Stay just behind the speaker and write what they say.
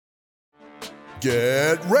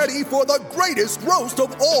Get ready for the greatest roast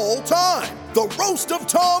of all time, the Roast of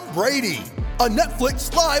Tom Brady, a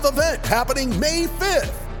Netflix live event happening May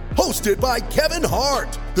 5th. Hosted by Kevin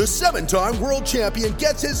Hart, the 7-time world champion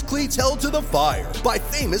gets his cleats held to the fire by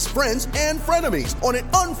famous friends and frenemies on an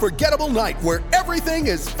unforgettable night where everything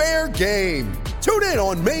is fair game. Tune in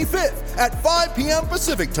on May 5th at 5 p.m.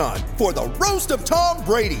 Pacific time for the Roast of Tom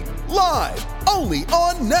Brady, live only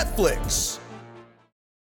on Netflix.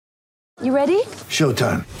 You ready?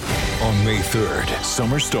 Showtime. On May 3rd,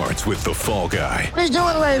 summer starts with The Fall Guy. Let's do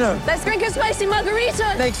it later. Let's drink a spicy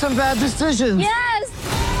margarita. Make some bad decisions. Yes!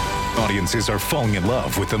 Audiences are falling in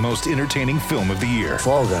love with the most entertaining film of the year.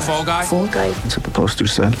 Fall Guy. Fall Guy? Fall Guy. That's what the poster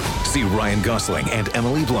said. See Ryan Gosling and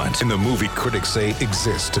Emily Blunt in the movie critics say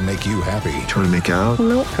exists to make you happy. Trying to make it out?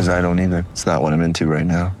 Nope. Because I don't either. It's not what I'm into right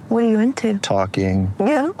now. What are you into? Talking.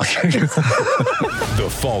 Yeah. The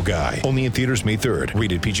Fall Guy. Only in theaters May 3rd.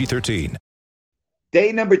 Rated PG-13.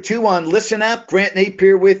 Day number 2 on Listen Up. Grant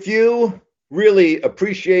Napier with you. Really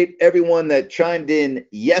appreciate everyone that chimed in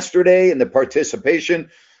yesterday and the participation.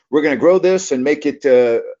 We're going to grow this and make it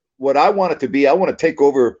what I want it to be. I want to take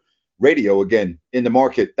over radio again in the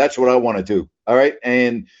market. That's what I want to do. All right.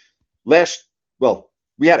 And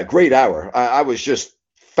we had a great hour. I was just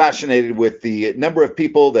fascinated with the number of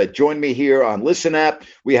people that joined me here on Listen App.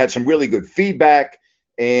 We had some really good feedback.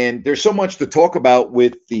 And there's so much to talk about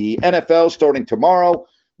with the NFL starting tomorrow,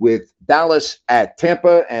 with Dallas at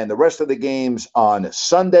Tampa, and the rest of the games on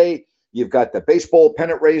Sunday. You've got the baseball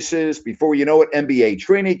pennant races. Before you know it, NBA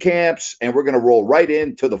training camps, and we're going to roll right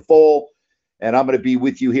into the fall. And I'm going to be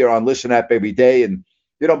with you here on Listen App every day. And,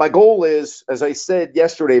 you know, my goal is, as I said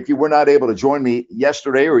yesterday, if you were not able to join me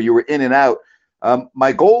yesterday or you were in and out,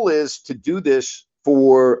 my goal is to do this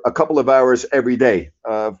for a couple of hours every day.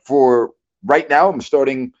 For right now, I'm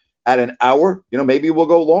starting at an hour. You know, maybe we'll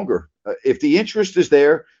go longer. If the interest is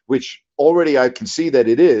there, which already I can see that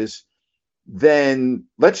it is, then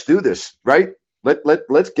let's do this, right?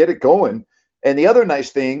 Let's get it going. And the other nice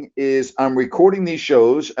thing is I'm recording these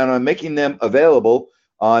shows and I'm making them available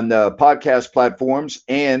on podcast platforms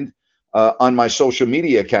and on my social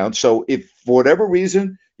media accounts. So if for whatever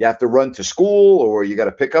reason you have to run to school or you got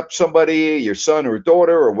to pick up somebody, your son or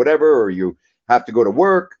daughter or whatever, or you have to go to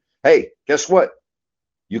work, hey, guess what?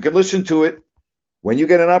 You can listen to it when you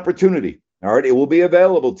get an opportunity. All right. It will be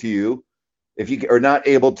available to you if you are not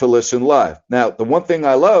able to listen live. Now, the one thing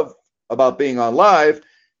I love about being on live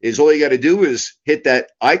is all you got to do is hit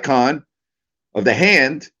that icon of the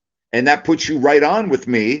hand, and that puts you right on with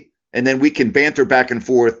me. And then we can banter back and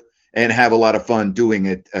forth and have a lot of fun doing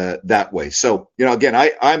it that way. So, you know, again,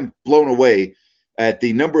 I'm blown away at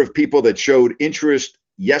the number of people that showed interest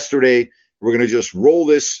yesterday. We're going to just roll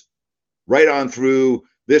this right on through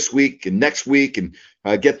this week and next week and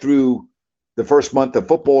get through the first month of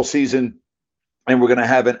football season. And we're going to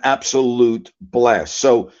have an absolute blast.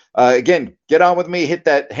 So, again, get on with me. Hit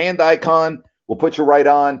that hand icon. We'll put you right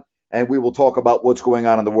on, and we will talk about what's going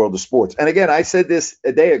on in the world of sports. And, again, I said this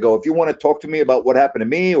a day ago. If you want to talk to me about what happened to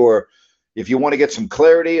me or if you want to get some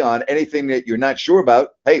clarity on anything that you're not sure about,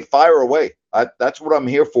 hey, fire away. That's what I'm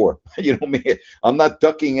here for. You know me. I'm not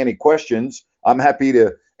ducking any questions. I'm happy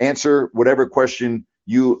to answer whatever question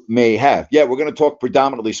you may have. Yeah, we're going to talk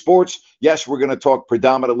predominantly sports. Yes, we're going to talk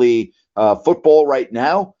predominantly football right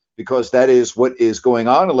now because that is what is going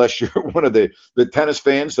on, unless you're one of the tennis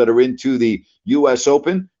fans that are into the U.S.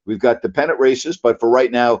 Open. We've got the pennant races, but for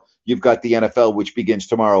right now, you've got the NFL, which begins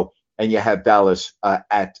tomorrow, and you have Dallas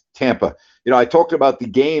at Tampa. You know, I talked about the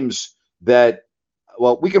games that,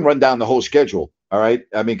 well, we can run down the whole schedule, all right?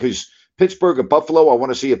 I mean, because Pittsburgh at Buffalo, I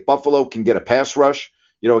want to see if Buffalo can get a pass rush,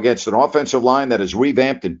 you know, against an offensive line that is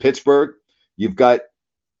revamped in Pittsburgh. You've got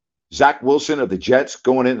Zach Wilson of the Jets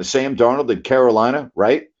going into Sam Darnold in Carolina,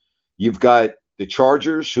 right? You've got the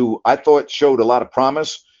Chargers, who I thought showed a lot of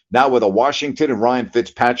promise, now with a Washington and Ryan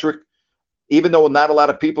Fitzpatrick. Even though not a lot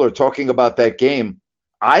of people are talking about that game,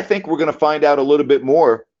 I think we're going to find out a little bit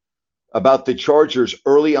more about the Chargers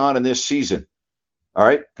early on in this season, all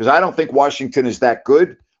right? Because I don't think Washington is that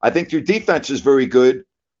good. I think their defense is very good.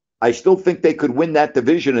 I still think they could win that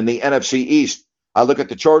division in the NFC East. I look at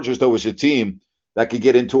the Chargers, though, as a team that could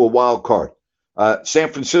get into a wild card. San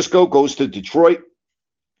Francisco goes to Detroit.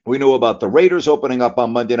 We know about the Raiders opening up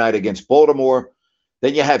on Monday night against Baltimore.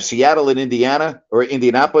 Then you have Seattle and Indiana or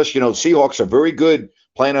Indianapolis. You know, Seahawks are very good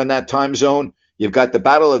playing on that time zone. You've got the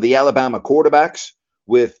battle of the Alabama quarterbacks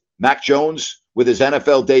with Mac Jones with his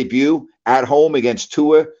NFL debut at home against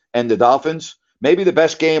Tua and the Dolphins. Maybe the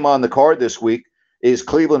best game on the card this week is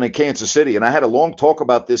Cleveland and Kansas City. And I had a long talk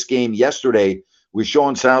about this game yesterday with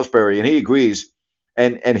Sean Salisbury, and he agrees.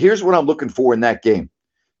 And here's what I'm looking for in that game.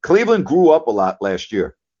 Cleveland grew up a lot last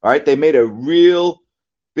year. All right. They made a real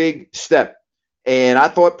big step. And I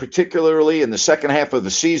thought particularly in the second half of the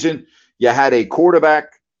season, you had a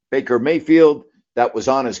quarterback, Baker Mayfield, that was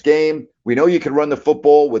on his game. We know you can run the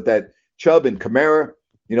football with that Chubb and Kamara.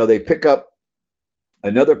 You know, they pick up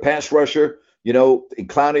another pass rusher, you know, in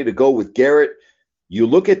Clowney to go with Garrett. You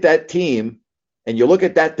look at that team and you look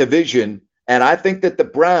at that division, and I think that the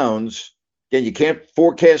Browns, again, you can't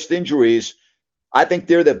forecast injuries. I think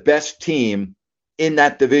they're the best team in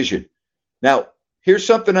that division. Now, here's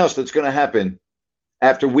something else that's going to happen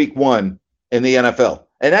after week 1 in the NFL,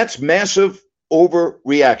 and that's massive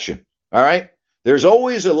overreaction. All right? There's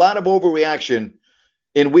always a lot of overreaction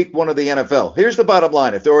in week 1 of the NFL. Here's the bottom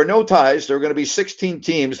line. If there are no ties, there are going to be 16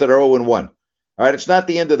 teams that are 0-1. All right? It's not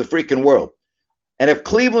the end of the freaking world. And if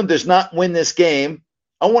Cleveland does not win this game,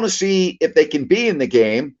 I want to see if they can be in the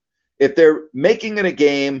game, if they're making it a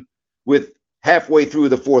game with halfway through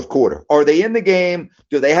the fourth quarter. Are they in the game?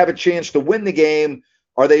 Do they have a chance to win the game?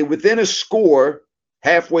 Are they within a score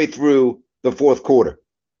halfway through the fourth quarter?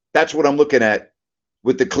 That's what I'm looking at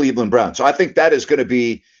with the Cleveland Browns. So I think that is going to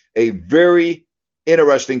be a very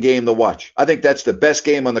interesting game to watch. I think that's the best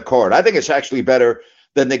game on the card. I think it's actually better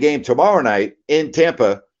than the game tomorrow night in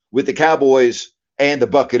Tampa with the Cowboys and the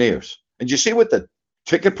Buccaneers. And you see what the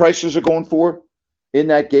ticket prices are going for in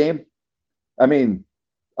that game? I mean,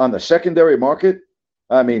 on the secondary market,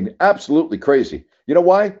 I mean, absolutely crazy. You know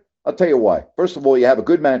why? I'll tell you why. First of all, you have a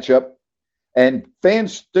good matchup, and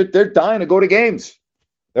fans, they're dying to go to games.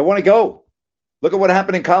 They want to go. Look at what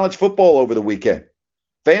happened in college football over the weekend.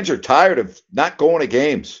 Fans are tired of not going to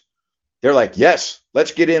games. They're like, yes,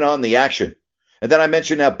 let's get in on the action. And then I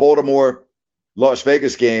mentioned that Baltimore-Las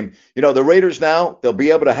Vegas game. You know, the Raiders now, they'll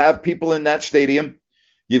be able to have people in that stadium.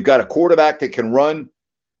 You've got a quarterback that can run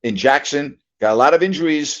in Jackson. Got a lot of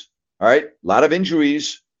injuries, all right? A lot of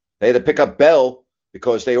injuries. They had to pick up Bell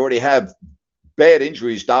because they already have bad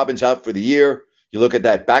injuries. Dobbins out for the year. You look at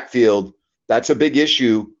that backfield, that's a big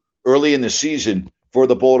issue early in the season for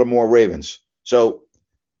the Baltimore Ravens. So,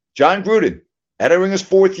 John Gruden, entering his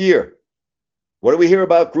 4th year. What do we hear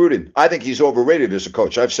about Gruden? I think he's overrated as a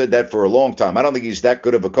coach. I've said that for a long time. I don't think he's that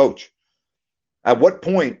good of a coach. At what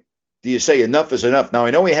point do you say enough is enough? Now,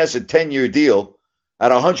 I know he has a 10-year deal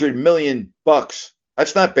at $100 million.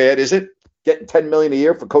 That's not bad, is it? Getting $10 million a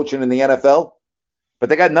year for coaching in the NFL? But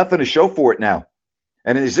they got nothing to show for it now.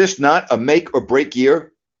 And is this not a make or break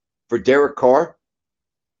year for Derek Carr?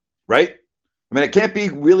 Right? I mean, it can't be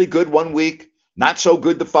really good one week, not so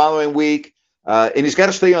good the following week, and he's got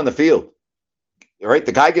to stay on the field. All right?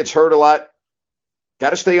 The guy gets hurt a lot. Got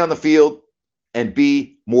to stay on the field and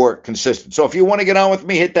be more consistent. So if you want to get on with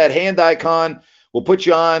me, hit that hand icon. We'll put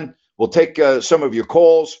you on. We'll take some of your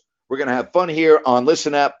calls. We're going to have fun here on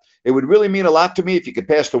Listen Up. It would really mean a lot to me if you could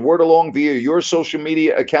pass the word along via your social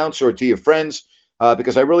media accounts or to your friends,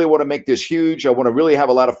 because I really want to make this huge. I want to really have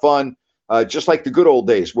a lot of fun, just like the good old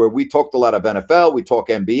days where we talked a lot of NFL, we talk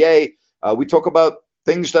NBA, we talk about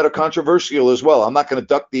things that are controversial as well. I'm not going to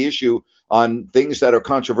duck the issue on things that are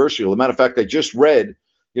controversial. As a matter of fact, I just read,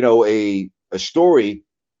 a story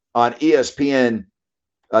on ESPN.com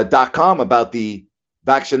about the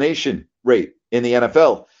vaccination rate in the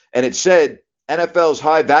NFL. And it said NFL's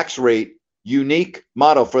high vax rate, unique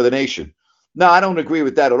model for the nation. No, I don't agree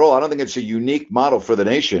with that at all. I don't think it's a unique model for the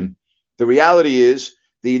nation. The reality is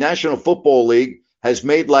the National Football League has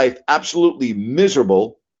made life absolutely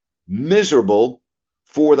miserable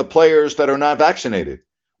for the players that are not vaccinated.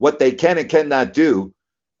 What they can and cannot do.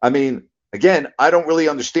 I mean, again, I don't really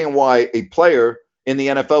understand why a player in the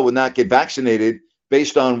NFL would not get vaccinated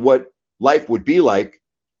based on what life would be like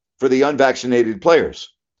for the unvaccinated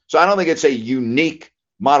players. So I don't think it's a unique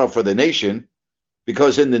model for the nation,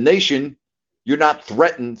 because in the nation, you're not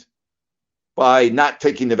threatened by not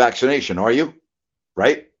taking the vaccination, are you?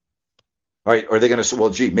 Right? All right. Are they going to say,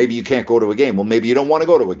 well, gee, maybe you can't go to a game. Well, maybe you don't want to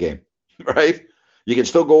go to a game, right? You can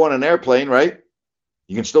still go on an airplane, right?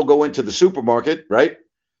 You can still go into the supermarket, right?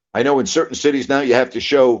 I know in certain cities now you have to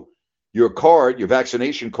show your card, your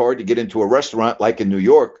vaccination card, to get into a restaurant like in New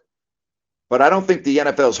York. But I don't think the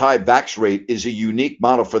NFL's high vax rate is a unique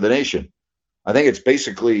model for the nation. I think it's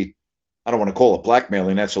basically, I don't want to call it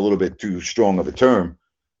blackmailing. That's a little bit too strong of a term.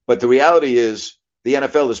 But the reality is the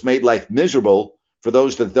NFL has made life miserable for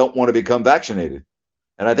those that don't want to become vaccinated.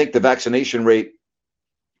 And I think the vaccination rate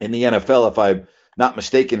in the NFL, if I'm not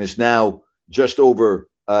mistaken, is now just over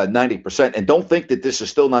 90%. And don't think that this is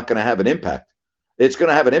still not going to have an impact. It's going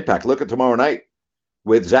to have an impact. Look at tomorrow night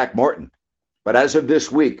with Zach Martin. But as of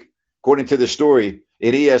this week, according to the story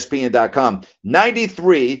at ESPN.com,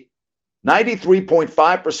 93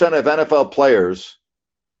 93.5% of NFL players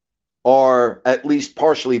are at least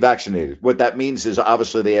partially vaccinated. What that means is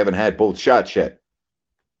obviously they haven't had both shots yet.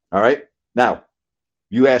 All right. Now,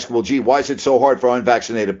 you ask, well, gee, why is it so hard for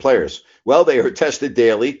unvaccinated players? Well, they are tested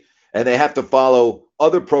daily and they have to follow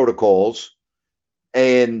other protocols.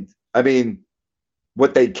 And I mean,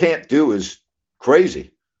 what they can't do is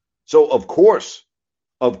crazy. So, of course,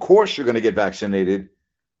 you're going to get vaccinated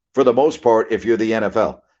for the most part if you're the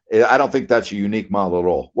NFL. I don't think that's a unique model at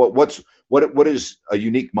all. What is a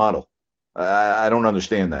unique model? I don't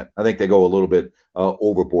understand that. I think they go a little bit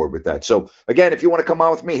overboard with that. So again, if you want to come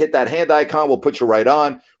on with me, hit that hand icon. We'll put you right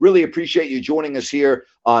on. Really appreciate you joining us here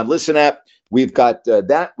on Listen App. We've got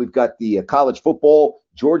that. We've got the college football.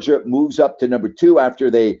 Georgia moves up to number 2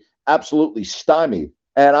 after they absolutely stymied,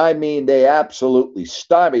 and I mean they absolutely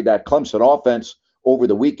stymied that Clemson offense over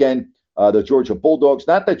the weekend. The Georgia Bulldogs.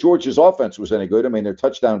 Not that Georgia's offense was any good. I mean, their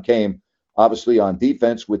touchdown came obviously on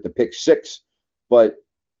defense with the pick 6, but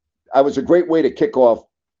it was a great way to kick off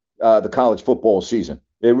the college football season.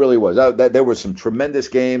 It really was. There were some tremendous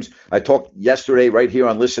games. I talked yesterday right here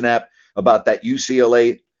on Listen App about that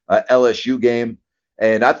UCLA LSU game,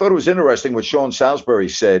 and I thought it was interesting what Sean Salisbury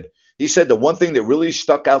said. He said the one thing that really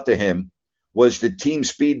stuck out to him was the team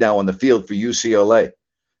speed now on the field for UCLA,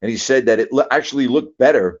 and he said that it actually looked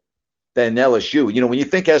better than LSU. You know, when you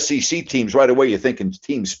think SEC teams, right away you're thinking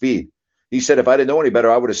team speed. He said if I didn't know any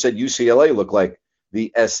better, I would have said UCLA looked like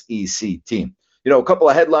the SEC team. You know, a couple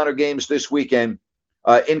of headliner games this weekend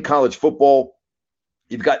in college football.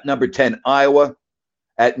 You've got number 10 Iowa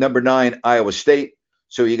at number 9 Iowa State.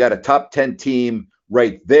 So you got a top 10 team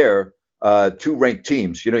right there, 2 ranked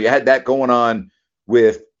teams. You know, you had that going on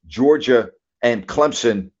with Georgia and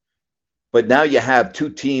Clemson, but now you have 2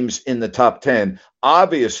 teams in the top 10.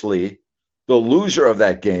 Obviously, the loser of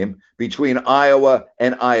that game between Iowa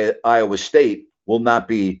and Iowa State will not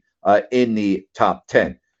be in the top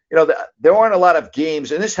 10. You know, there aren't a lot of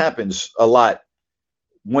games, and this happens a lot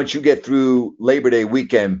once you get through Labor Day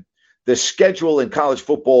weekend. The schedule in college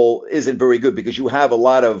football isn't very good because you have a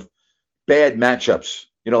lot of bad matchups.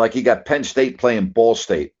 You know, like you got Penn State playing Ball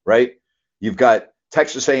State, right? You've got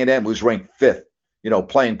Texas A&M, who's ranked 5th, you know,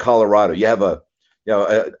 playing Colorado. You have a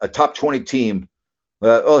top 20 team.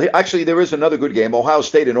 Actually, there is another good game, Ohio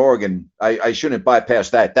State and Oregon. I shouldn't bypass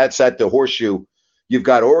that. That's at the Horseshoe. You've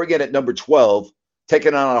got Oregon at number 12,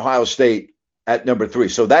 taking on Ohio State at number 3.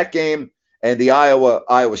 So that game and the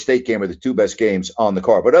Iowa State game are the 2 best games on the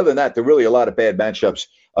card. But other than that, there are really a lot of bad matchups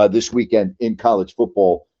this weekend in college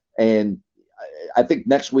football. And I think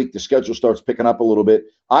next week the schedule starts picking up a little bit.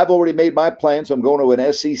 I've already made my plans. I'm going to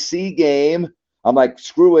an SEC game. I'm like,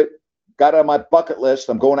 screw it. Got it on my bucket list.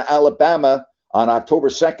 I'm going to Alabama on October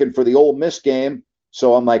 2nd for the Ole Miss game.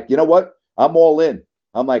 So I'm like, you know what? I'm all in.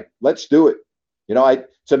 I'm like, let's do it. You know,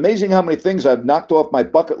 it's amazing how many things I've knocked off my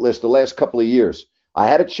bucket list the last couple of years. I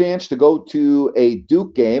had a chance to go to a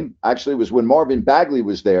Duke game. Actually, it was when Marvin Bagley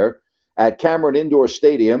was there at Cameron Indoor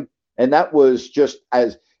Stadium. And that was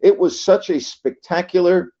it was such a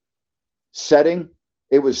spectacular setting.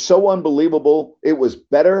 It was so unbelievable. It was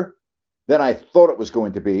better than I thought it was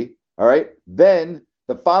going to be. All right. Then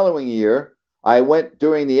the following year, I went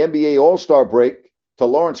during the NBA All-Star break to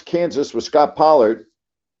Lawrence, Kansas with Scott Pollard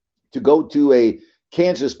to go to a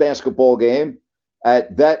Kansas basketball game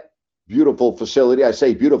at that beautiful facility. I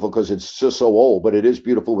say beautiful because it's just so old, but it is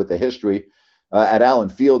beautiful with the history at Allen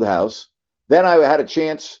Fieldhouse. Then I had a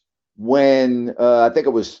chance when I think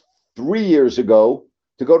it was 3 years ago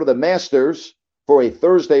to go to the Masters for a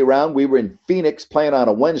Thursday round. We were in Phoenix playing on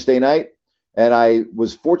a Wednesday night, and I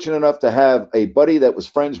was fortunate enough to have a buddy that was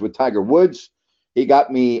friends with Tiger Woods. He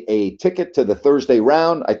got me a ticket to the Thursday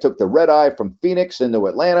round. I took the red eye from Phoenix into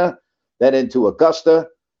Atlanta, then into Augusta,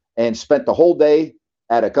 and spent the whole day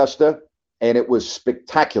at Augusta, and it was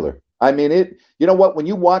spectacular. I mean, you know what? When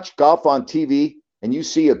you watch golf on TV and you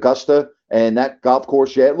see Augusta and that golf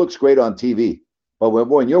course, yeah, it looks great on TV. But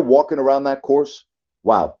when you're walking around that course,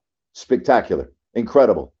 wow, spectacular,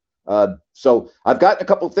 incredible. So I've gotten a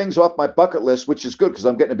couple of things off my bucket list, which is good because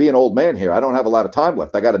I'm getting to be an old man here. I don't have a lot of time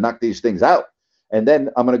left. I got to knock these things out. And then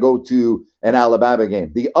I'm going to go to an Alabama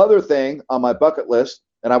game. The other thing on my bucket list,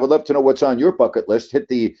 and I would love to know what's on your bucket list, hit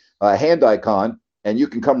the hand icon, and you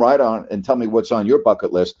can come right on and tell me what's on your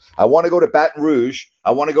bucket list. I want to go to Baton Rouge.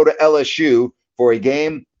 I want to go to LSU for a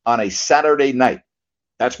game on a Saturday night.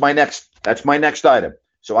 That's my next item.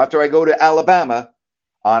 So after I go to Alabama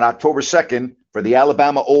on October 2nd for the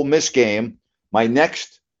Alabama Ole Miss game, my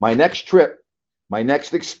next trip, my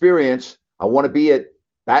next experience, I want to be at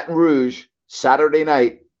Baton Rouge Saturday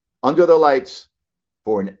night under the lights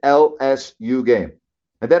for an LSU game.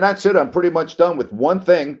 And then that's it. I'm pretty much done with one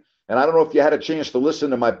thing. And I don't know if you had a chance to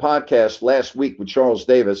listen to my podcast last week with Charles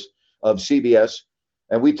Davis of CBS.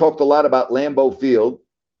 And we talked a lot about Lambeau Field.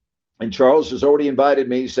 And Charles has already invited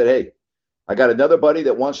me. He said, hey, I got another buddy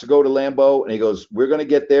that wants to go to Lambeau. And he goes, we're going to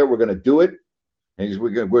get there. We're going to do it. And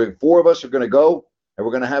we're 4 of us are going to go. And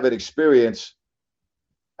we're going to have an experience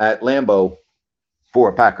at Lambeau for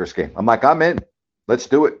a Packers game. I'm like, I'm in. Let's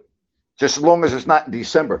do it. Just as long as it's not in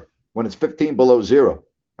December when it's 15 below zero.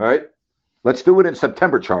 All right. Let's do it in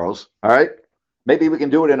September, Charles. All right. Maybe we can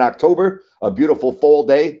do it in October, a beautiful fall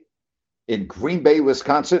day in Green Bay,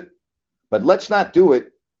 Wisconsin. But let's not do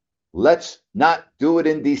it. Let's not do it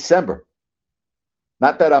in December.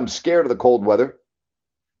 Not that I'm scared of the cold weather.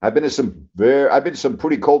 I've been to some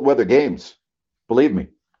pretty cold weather games, believe me.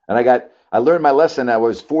 And I learned my lesson. I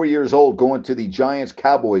was 4 years old going to the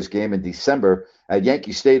Giants-Cowboys game in December at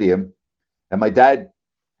Yankee Stadium. And my dad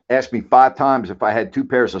asked me 5 times if I had 2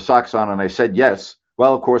 pairs of socks on, and I said yes.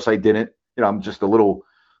 Well, of course I didn't. You know,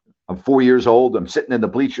 I'm 4 years old. I'm sitting in the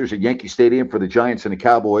bleachers at Yankee Stadium for the Giants and the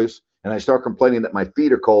Cowboys, and I start complaining that my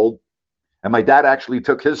feet are cold. And my dad actually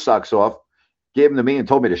took his socks off, gave them to me, and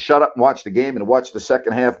told me to shut up and watch the game and watch the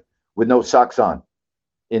second half with no socks on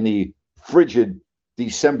in the frigid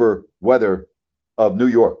December weather of New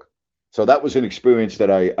York. So that was an experience that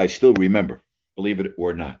I still remember, believe it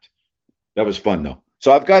or not. That was fun, though.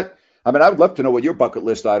 So I would love to know what your bucket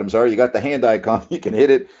list items are. You got the hand icon. You can hit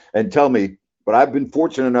it and tell me. But I've been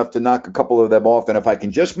fortunate enough to knock a couple of them off. And if I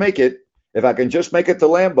can just make it to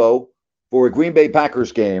Lambeau for a Green Bay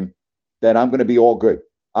Packers game, then I'm going to be all good.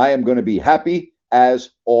 I am going to be happy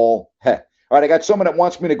as all heck. All right, I got someone that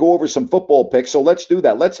wants me to go over some football picks, so let's do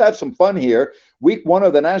that. Let's have some fun here. Week 1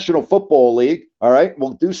 of the National Football League, all right?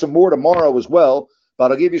 We'll do some more tomorrow as well,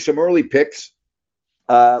 but I'll give you some early picks.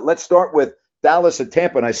 Let's start with Dallas at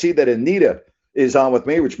Tampa, and I see that Anita is on with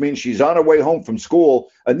me, which means she's on her way home from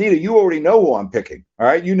school. Anita, you already know who I'm picking, all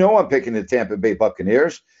right? You know I'm picking the Tampa Bay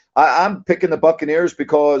Buccaneers. I'm picking the Buccaneers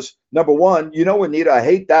because, number one, you know, Anita, I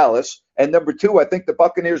hate Dallas, and number 2, I think the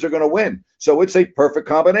Buccaneers are going to win. So it's a perfect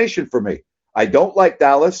combination for me. I don't like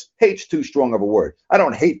Dallas. Hate's too strong of a word. I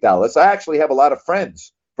don't hate Dallas. I actually have a lot of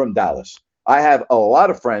friends from Dallas. I have a lot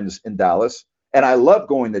of friends in Dallas, and I love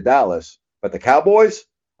going to Dallas. But the Cowboys,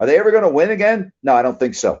 are they ever going to win again? No, I don't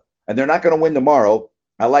think so. And they're not going to win tomorrow.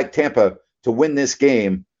 I like Tampa to win this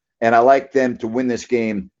game, and I like them to win this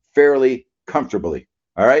game fairly comfortably.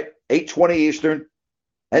 All right, 8:20 Eastern,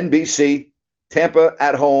 NBC, Tampa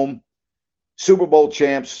at home, Super Bowl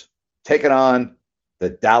champs taking on the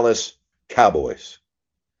Dallas Cowboys.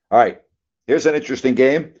 All right, here's an interesting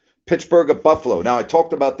game. Pittsburgh at Buffalo. Now, I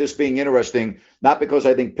talked about this being interesting, not because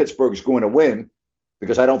I think Pittsburgh's going to win,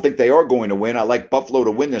 because I don't think they are going to win. I like Buffalo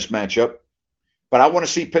to win this matchup. But I want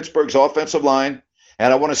to see Pittsburgh's offensive line,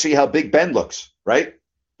 and I want to see how Big Ben looks, right?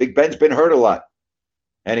 Big Ben's been hurt a lot.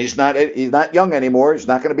 And he's not young anymore. He's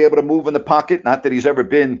not going to be able to move in the pocket. Not that he's ever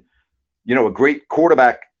been, a great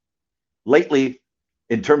quarterback lately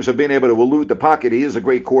in terms of being able to elude the pocket. He is a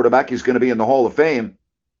great quarterback. He's going to be in the Hall of Fame.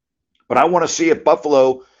 But I want to see if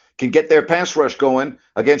Buffalo can get their pass rush going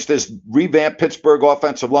against this revamped Pittsburgh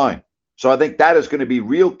offensive line. So I think that is going to be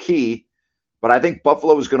real key. But I think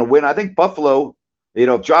Buffalo is going to win. I think Buffalo,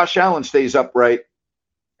 if Josh Allen stays upright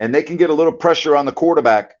and they can get a little pressure on the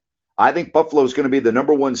quarterback, I think Buffalo is going to be the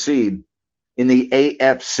number 1 seed in the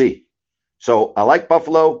AFC. So I like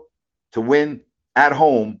Buffalo to win at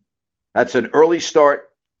home. That's an early start,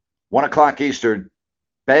 1 o'clock Eastern.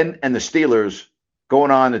 Ben and the Steelers going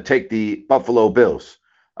on to take the Buffalo Bills.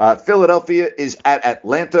 Philadelphia is at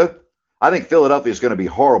Atlanta. I think Philadelphia is going to be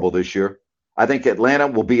horrible this year. I think Atlanta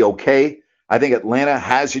will be okay. I think Atlanta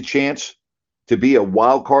has a chance to be a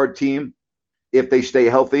wild card team if they stay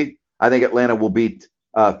healthy. I think Atlanta will beat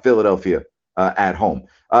Philadelphia at home.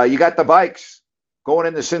 You got the Vikes going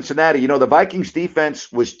into Cincinnati. The Vikings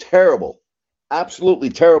defense was terrible, absolutely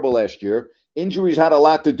terrible last year. Injuries had a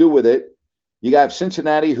lot to do with it. You got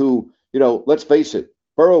Cincinnati who, let's face it,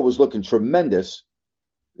 Burrow was looking tremendous.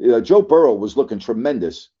 Joe Burrow was looking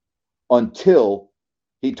tremendous until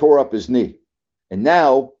he tore up his knee. And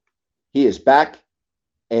now he is back,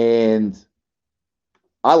 and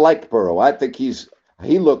I liked Burrow. I think he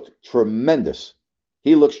looked tremendous.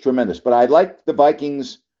 He looks tremendous. But I like the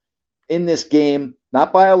Vikings in this game,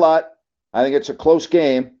 not by a lot. I think it's a close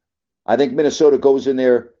game. I think Minnesota goes in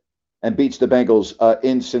there and beats the Bengals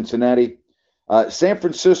in Cincinnati. San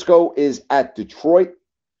Francisco is at Detroit.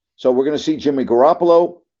 So we're going to see Jimmy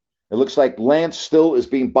Garoppolo. It looks like Lance still is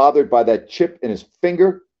being bothered by that chip in his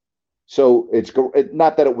finger. So it's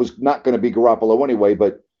not that it was not going to be Garoppolo anyway,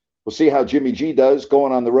 but we'll see how Jimmy G does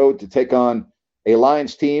going on the road to take on a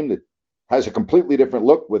Lions team that has a completely different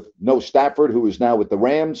look with no Stafford, who is now with the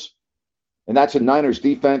Rams. And that's a Niners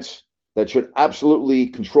defense that should absolutely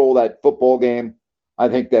control that football game. I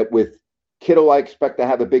think that with Kittle, I expect to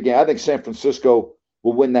have a big game. I think San Francisco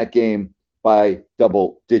will win that game by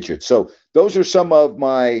double digits. So those are some of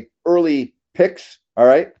my early picks. All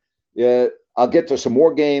right. I'll get to some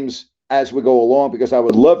more games as we go along because I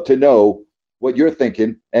would love to know what you're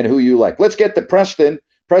thinking and who you like. Let's get to Preston.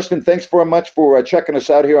 Preston, thanks very much for checking us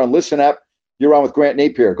out here on Listen App. You're on with Grant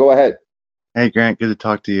Napier. Go ahead. Hey, Grant. Good to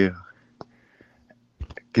talk to you.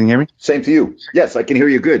 Can you hear me? Same to you. Yes, I can hear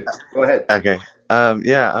you good. Go ahead. Okay.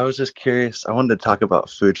 Yeah, I was just curious. I wanted to talk about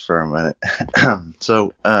food for a minute.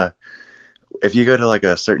 So, if you go to like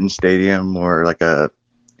a certain stadium or like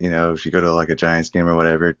if you go to like a Giants game or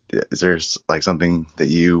whatever, is there like something that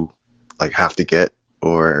you like have to get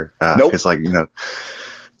or nope. It's like, you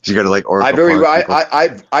go to like Oracle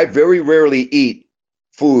I very rarely eat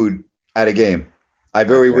food at a game. I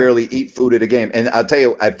very rarely eat food at a game. And I'll tell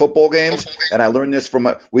you, at football games, and I learned this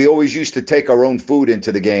we always used to take our own food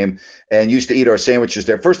into the game and used to eat our sandwiches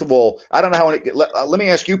there. First of all, I don't know let me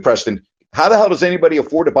ask you, Preston, how the hell does anybody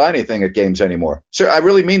afford to buy anything at games anymore? Sir, I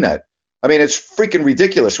really mean that. I mean, it's freaking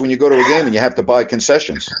ridiculous when you go to a game and you have to buy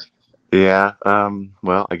concessions. Yeah.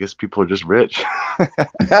 Well, I guess people are just rich.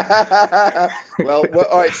 well,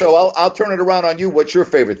 all right. So I'll turn it around on you. What's your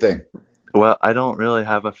favorite thing? Well, I don't really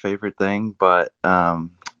have a favorite thing, but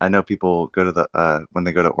I know people go to when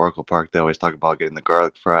they go to Oracle Park, they always talk about getting the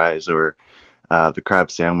garlic fries or the crab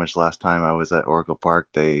sandwich. Last time I was at Oracle Park,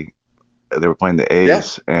 they were playing the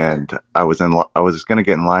A's, and I was gonna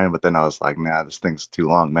get in line, but then I was like, nah, this thing's too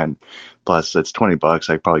long, man. Plus, it's $20.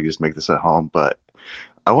 I probably just make this at home, but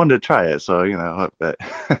I wanted to try it, so But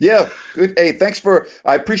yeah, good. Hey,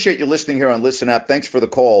 I appreciate you listening here on Listen App. Thanks for the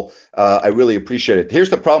call. I really appreciate it.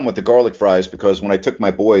 Here's the problem with the garlic fries, because when I took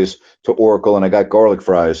my boys to Oracle and I got garlic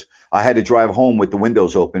fries, I had to drive home with the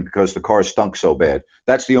windows open because the car stunk so bad.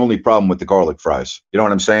 That's the only problem with the garlic fries. You know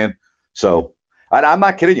what I'm saying? So I'm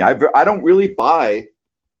not kidding you. I don't really buy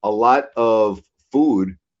a lot of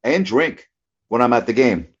food and drink when I'm at the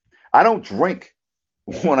game. I don't drink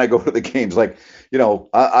when I go to the games. Like,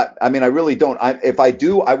 I mean, I really don't. If I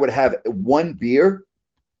do, I would have one beer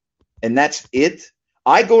and that's it.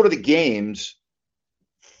 I go to the games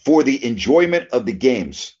for the enjoyment of the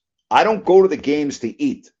games. I don't go to the games to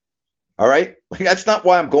eat. All right. That's not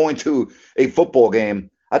why I'm going to a football game.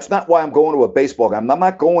 That's not why I'm going to a baseball game. I'm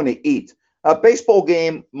not going to eat. A baseball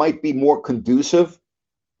game might be more conducive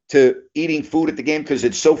to eating food at the game because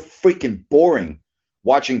it's so freaking boring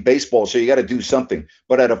watching baseball. So you got to do something.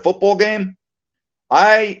 But at a football game,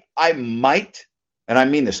 I might, and I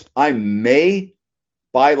mean this, I may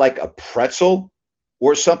buy like a pretzel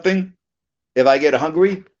or something if I get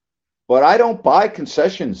hungry, but I don't buy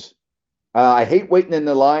concessions. I hate waiting in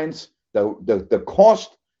the lines. The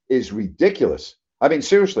cost is ridiculous. I mean,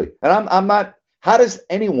 seriously. And I'm not, how does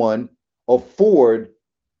anyone afford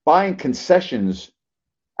buying concessions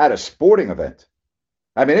at a sporting event?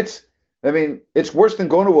 I mean, it's worse than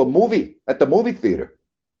going to a movie at the movie theater.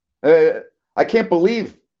 I can't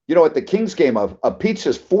believe, at the Kings game, a pizza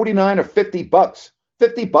is $49 or $50.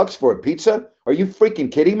 $50 for a pizza? Are you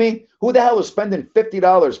freaking kidding me? Who the hell is spending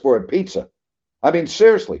 $50 for a pizza? I mean,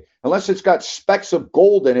 seriously, unless it's got specks of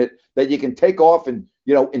gold in it that you can take off and,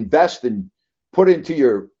 invest and put into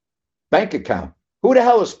your bank account. Who the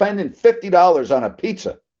hell is spending $50 on a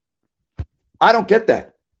pizza? I don't get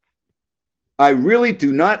that. I really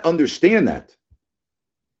do not understand that.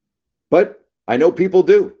 But I know people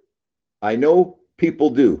do. I know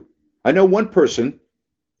one person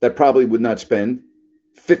that probably would not spend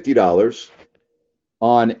 $50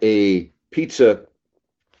 on a pizza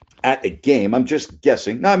at a game. I'm just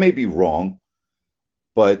guessing. Now, I may be wrong.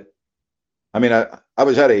 But, I mean, I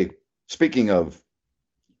was speaking of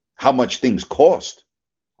how much things cost,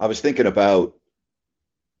 I was thinking about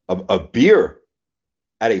a beer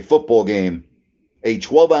at a football game, a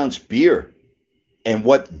 12-ounce beer, and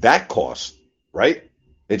what that costs, right?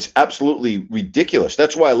 It's absolutely ridiculous.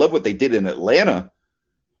 That's why I love what they did in Atlanta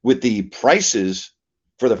with the prices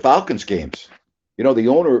for the Falcons games. The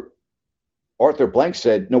owner, Arthur Blank,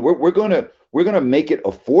 said, no, we're gonna make it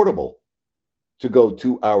affordable to go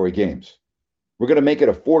to our games. We're gonna make it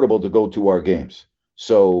affordable to go to our games.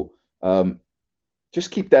 So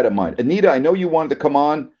just keep that in mind. Anita, I know you wanted to come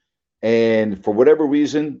on, and for whatever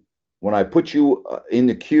reason, when I put you in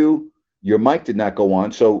the queue, your mic did not go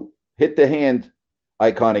on. So hit the hand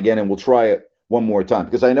icon again, and we'll try it one more time.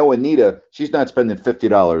 Because I know Anita, she's not spending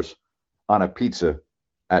 $50 on a pizza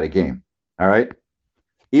at a game. All right?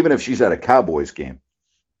 Even if she's at a Cowboys game.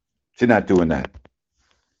 to not doing that.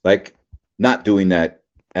 Like, not doing that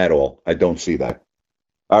at all. I don't see that.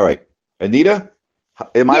 All right. Anita,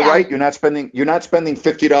 am I right? You're not spending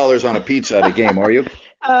 $50 on a pizza at a game, are you?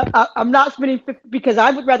 I'm not spending 50 because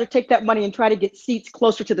I would rather take that money and try to get seats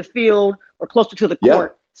closer to the field or closer to the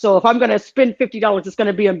court. So if I'm going to spend $50, it's going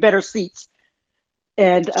to be in better seats.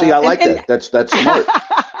 And see, I like that. That's smart.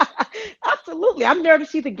 Absolutely. I'm there to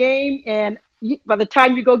see the game, and by the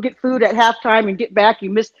time you go get food at halftime and get back, you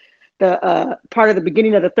miss the part of the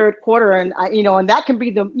beginning of the third quarter, and and that can be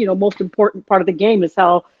the most important part of the game is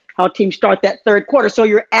how teams start that third quarter. So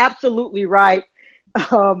you're absolutely right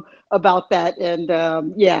about that, and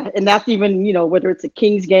and that's even whether it's a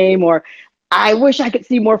Kings game or I wish I could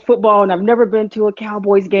see more football, and I've never been to a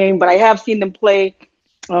Cowboys game, but I have seen them play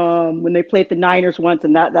when they played the Niners once,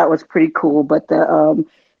 and that was pretty cool. But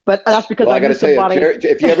that's because I got to tell you, Jerry,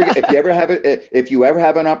 if you ever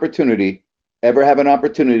have an opportunity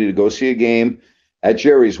to go see a game at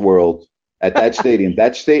Jerry's World at that stadium,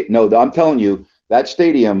 I'm telling you, that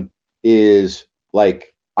stadium is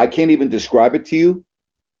like, I can't even describe it to you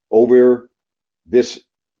over this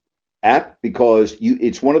app because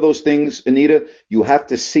it's one of those things, Anita, you have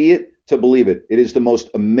to see it to believe it. It is the most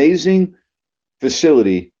amazing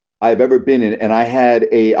facility I've ever been in. And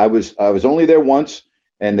I was only there once,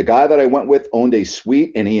 and the guy that I went with owned a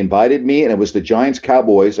suite, and he invited me, and it was the Giants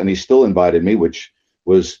Cowboys, and he still invited me, which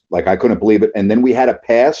was like, I couldn't believe it. And then we had a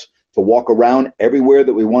pass to walk around everywhere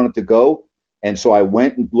that we wanted to go. And so I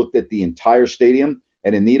went and looked at the entire stadium.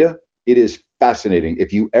 And Anita, it is fascinating.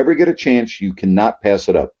 If you ever get a chance, you cannot pass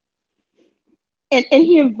it up. And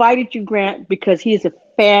he invited you, Grant, because he is a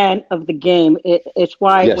fan of the game. It's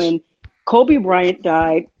why when Kobe Bryant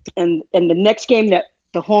died, and the next game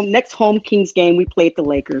next home Kings game, we played the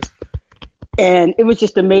Lakers. And it was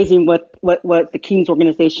just amazing what the Kings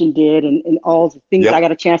organization did and all the things. I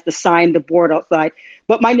got a chance to sign the board outside.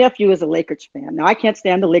 But my nephew is a Lakers fan. Now, I can't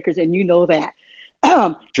stand the Lakers, and you know that.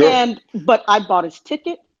 Sure. But I bought his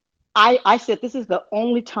ticket. I said, this is the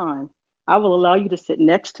only time I will allow you to sit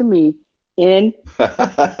next to me in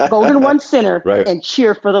Golden One Center and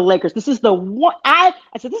cheer for the Lakers. This is the one. I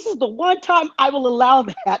said, this is the one time I will allow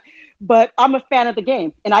that. But I'm a fan of the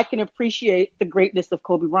game, and I can appreciate the greatness of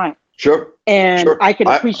Kobe Bryant. Sure. And I can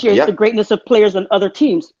appreciate the greatness of players on other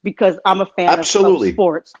teams because I'm a fan of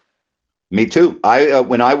sports. Me too.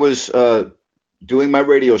 When I was doing my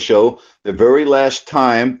radio show, the very last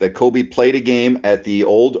time that Kobe played a game at the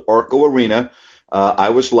old Arco Arena, I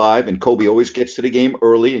was live, and Kobe always gets to the game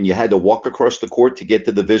early, and you had to walk across the court to get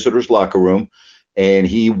to the visitors' locker room. And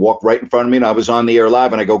he walked right in front of me, and I was on the air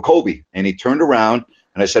live, and I go, Kobe. And he turned around,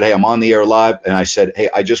 and I said, hey, I'm on the air live. And I said, hey,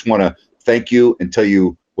 I just want to thank you and tell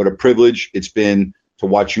you what a privilege it's been to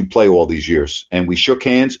watch you play all these years. And we shook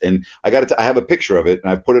hands, and I have a picture of it,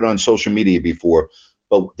 and I've put it on social media before.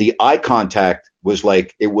 But the eye contact was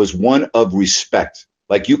like, it was one of respect.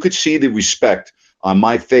 Like you could see the respect on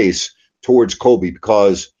my face towards Kobe,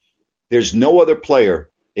 because there's no other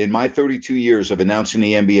player in my 32 years of announcing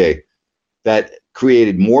the NBA that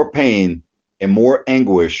created more pain and more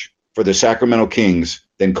anguish for the Sacramento Kings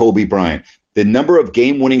than Kobe Bryant. The number of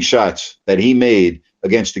game-winning shots that he made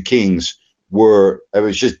against the Kings it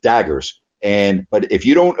was just daggers. But if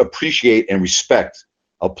you don't appreciate and respect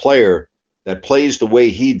a player that plays the way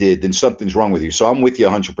he did, then something's wrong with you. So I'm with you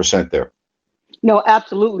 100% there. No,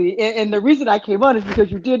 absolutely. And the reason I came on is because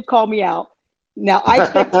you did call me out. Now, I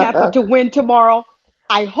expect Tampa to win tomorrow.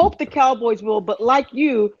 I hope the Cowboys will, but like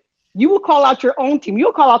you will call out your own team.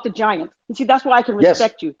 You'll call out the Giants. And see, that's why I can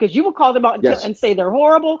respect you, because you will call them out and say they're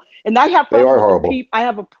horrible. And I have they are horrible. I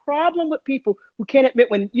have a problem with people who can't admit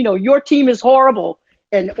when your team is horrible,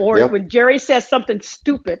 when Jerry says something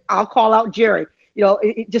stupid, I'll call out Jerry.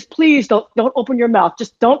 Just please don't open your mouth.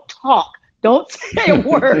 Just don't talk. Don't say a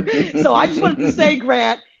word. So I just wanted to say,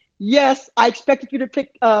 Grant, yes, I expected you to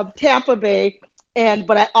pick Tampa Bay,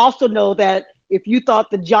 but I also know that if you thought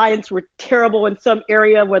the Giants were terrible in some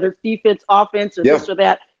area, whether it's defense, offense, or this or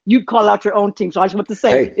that, you'd call out your own team. So I just want to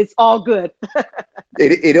say it's all good.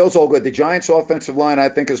 It is all good. The Giants' offensive line, I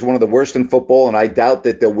think, is one of the worst in football, and I doubt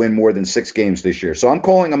that they'll win more than 6 games this year. So I'm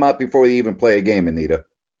calling them out before they even play a game, Anita.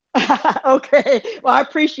 Okay. Well, I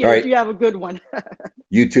appreciate it. You have a good one.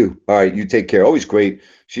 You too. All right. You take care. Always great.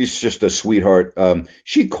 She's just a sweetheart.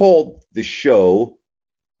 She called the show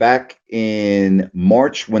back in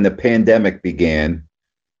March when the pandemic began.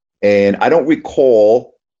 And I don't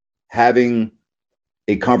recall having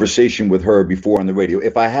a conversation with her before on the radio.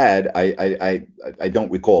 If I had, I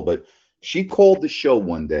don't recall. But she called the show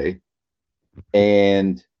one day,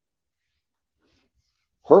 and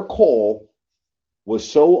her call was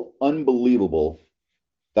so unbelievable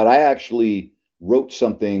that I actually wrote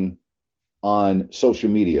something on social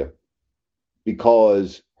media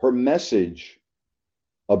because her message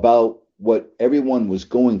about what everyone was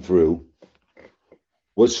going through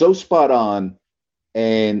was so spot on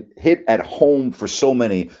and hit at home for so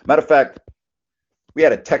many. Matter of fact, we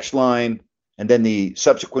had a text line and then the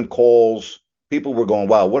subsequent calls. People were going,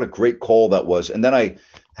 wow, what a great call that was. And then I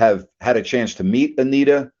have had a chance to meet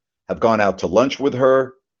Anita, have gone out to lunch with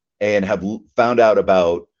her, and have found out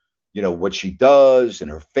about, what she does and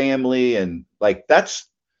her family. And like, that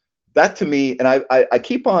to me, and I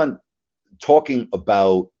keep on talking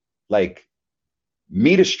about, like,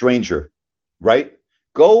 meet a stranger, right?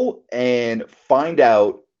 Go and find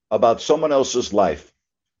out about someone else's life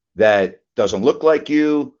that doesn't look like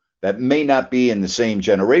you, that may not be in the same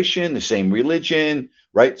generation, the same religion,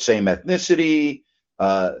 right? Same ethnicity,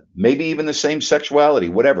 maybe even the same sexuality,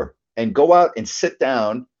 whatever. And go out and sit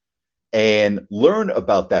down and learn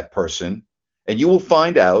about that person. And you will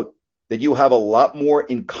find out that you have a lot more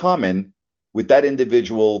in common with that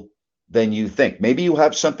individual than you think. Maybe you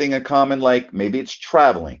have something in common, like maybe it's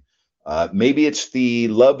traveling. Maybe it's the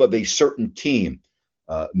love of a certain team.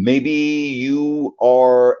 Maybe you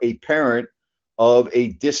are a parent of a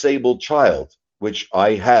disabled child, which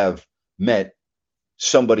I have met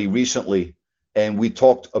somebody recently, and we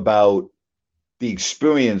talked about the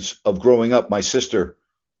experience of growing up. My sister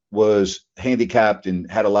was handicapped and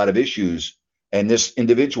had a lot of issues, and this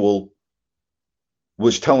individual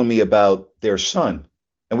was telling me about their son,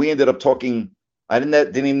 and we ended up talking. I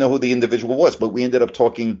didn't even know who the individual was, but we ended up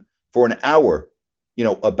talking for an hour,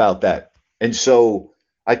 about that. And so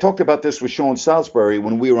I talked about this with Sean Salisbury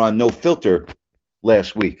when we were on No Filter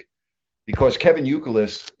last week, because Kevin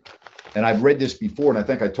Youkilis, and I've read this before, and I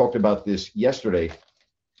think I talked about this yesterday,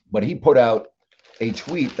 but he put out a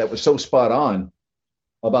tweet that was so spot on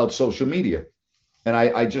about social media.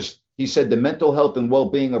 And he said the mental health and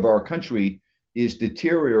well-being of our country is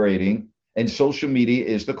deteriorating, and social media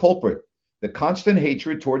is the culprit. The constant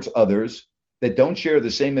hatred towards others that don't share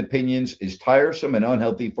the same opinions is tiresome and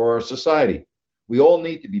unhealthy for our society. We all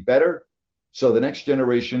need to be better so the next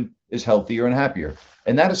generation is healthier and happier.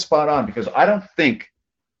 And that is spot on, because I don't think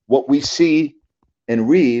what we see and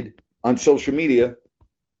read on social media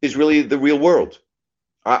is really the real world.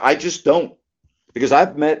 I just don't, because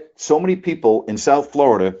I've met so many people in South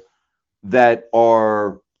Florida that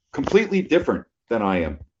are completely different than I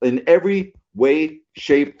am in every way,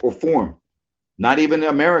 shape, or form. Not even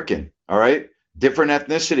American, all right? Different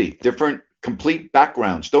ethnicity, different complete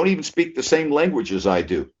backgrounds, don't even speak the same language as I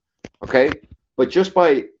do, okay? But just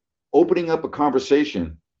by opening up a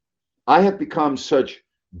conversation, I have become such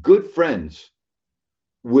good friends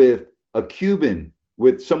with a Cuban,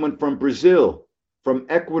 with someone from Brazil, from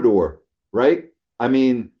Ecuador, right? I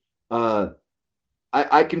mean,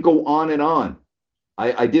 I can go on and on.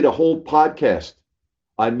 I did a whole podcast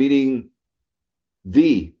on meeting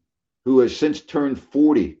V, who has since turned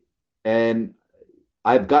 40. And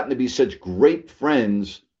I've gotten to be such great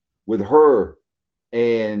friends with her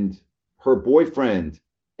and her boyfriend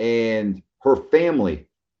and her family,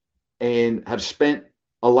 and have spent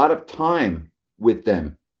a lot of time with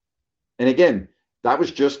them. And again, that was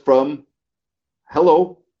just from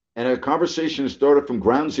hello, and a conversation started from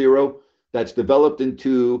ground zero that's developed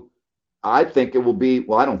into, I think it will be,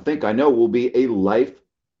 well, I don't think, I know will be a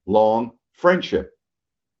lifelong friendship,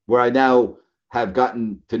 where I now have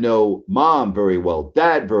gotten to know mom very well,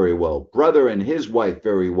 dad very well, brother and his wife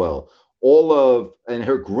very well, and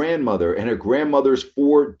her grandmother and her grandmother's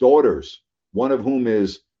 4 daughters, one of whom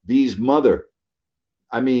is V's mother.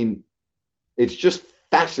 I mean, it's just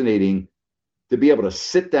fascinating to be able to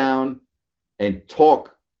sit down and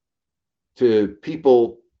talk to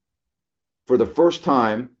people for the first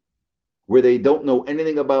time, where they don't know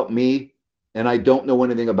anything about me and I don't know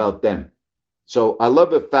anything about them. So I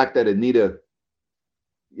love the fact that Anita,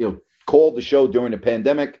 called the show during the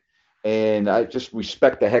pandemic, and I just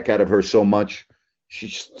respect the heck out of her so much.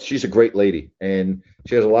 She's a great lady, and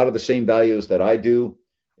she has a lot of the same values that I do,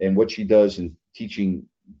 and what she does in teaching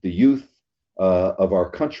the youth of our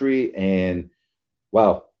country. And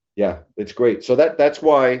wow, yeah, it's great. So that's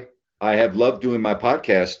why I have loved doing my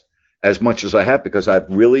podcast as much as I have, because I've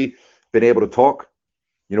really been able to talk,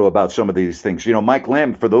 about some of these things. Mike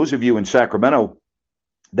Lamb, for those of you in Sacramento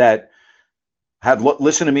that have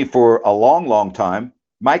listened to me for a long, long time,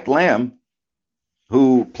 Mike Lamb,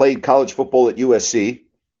 who played college football at USC,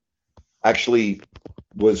 actually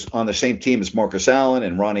was on the same team as Marcus Allen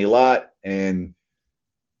and Ronnie Lott. And,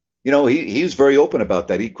 he was very open about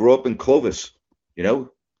that. He grew up in Clovis,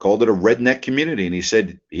 called it a redneck community. And he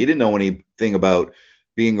said he didn't know anything about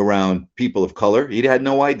being around people of color. He had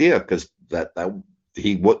no idea because that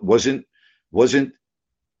he wasn't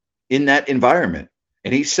in that environment.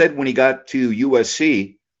 And he said when he got to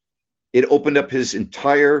USC, it opened up his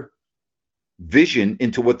entire vision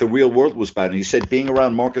into what the real world was about. And he said being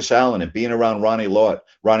around Marcus Allen and being around Ronnie Lott,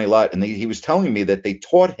 and he was telling me that they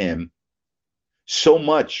taught him so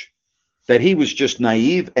much that he was just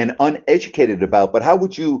naive and uneducated about. But how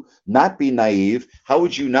would you not be naive? How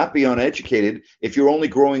would you not be uneducated if you're only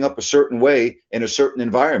growing up a certain way in a certain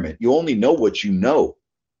environment? You only know what you know.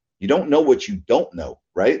 You don't know what you don't know,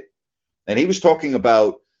 right? And he was talking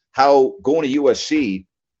about how going to USC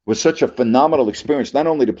was such a phenomenal experience, not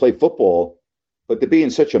only to play football, but to be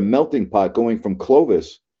in such a melting pot going from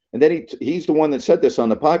Clovis. And then he's the one that said this on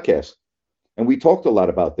the podcast. And we talked a lot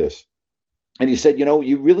about this. And he said,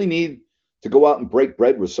 you really need to go out and break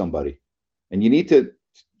bread with somebody. And you need to,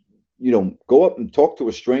 go up and talk to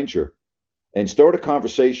a stranger and start a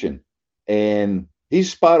conversation. And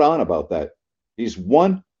he's spot on about that. He's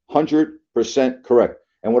 100% correct.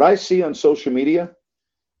 And what I see on social media,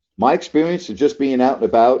 my experience of just being out and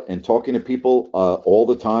about and talking to people all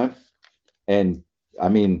the time. And I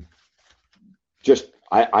mean,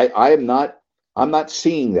 I'm not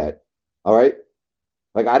seeing that. All right.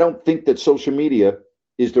 Like, I don't think that social media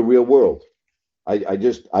is the real world.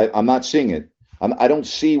 I'm not seeing it. I don't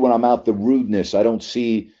see when I'm out the rudeness. I don't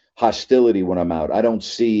see hostility when I'm out.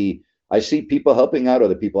 I see people helping out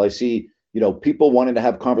other people. I see, people wanting to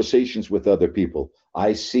have conversations with other people.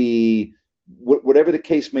 I see whatever the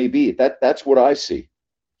case may be. That's what I see.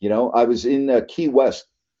 I was in Key West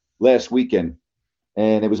last weekend,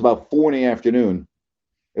 and it was about 4 p.m.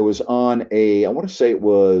 It was on I want to say it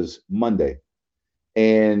was Monday.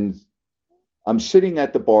 And I'm sitting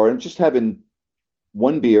at the bar and just having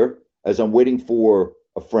one beer as I'm waiting for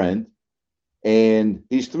a friend. And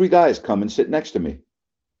these 3 guys come and sit next to me.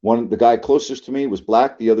 The guy closest to me was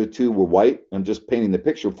black. The other 2 were white. I'm just painting the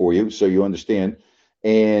picture for you so you understand.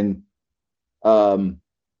 And the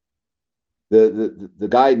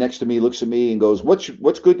guy next to me looks at me and goes,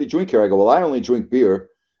 what's good to drink here? I go, well, I only drink beer.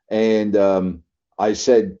 And I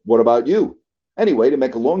said, what about you? Anyway, to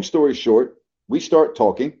make a long story short, we start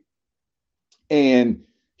talking, and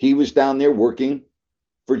he was down there working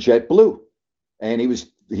for JetBlue, and he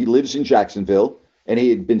lives in Jacksonville, and he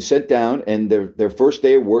had been sent down, and their first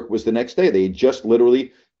day of work was the next day. They had just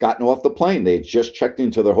literally gotten off the plane. They had just checked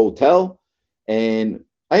into their hotel, and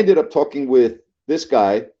I ended up talking with this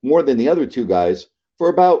guy more than the other 2 guys for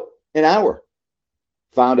about an hour.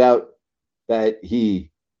 Found out that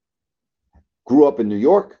he grew up in New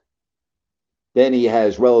York. Then he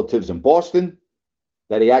has relatives in Boston,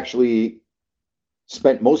 that he actually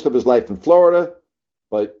spent most of his life in Florida,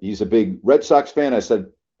 but he's a big Red Sox fan. I said,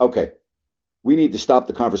 okay, we need to stop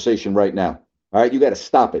the conversation right now. All right, you got to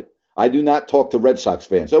stop it. I do not talk to Red Sox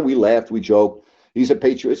fans. So we laughed, we joked. He's a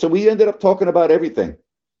Patriot. So we ended up talking about everything.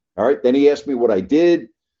 All right, then he asked me what I did,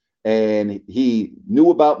 and he knew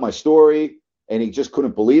about my story, and he just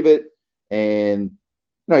couldn't believe it. And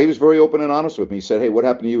he was very open and honest with me. He said, hey, what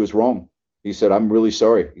happened to you is wrong. He said, I'm really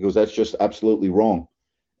sorry. He goes, that's just absolutely wrong.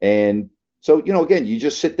 And so, again, you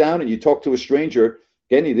just sit down and you talk to a stranger.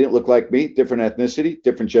 Again, he didn't look like me, different ethnicity,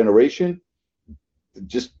 different generation.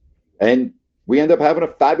 And we end up having a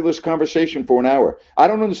fabulous conversation for an hour. I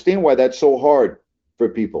don't understand why that's so hard for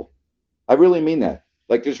people. I really mean that.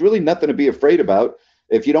 Like, there's really nothing to be afraid about.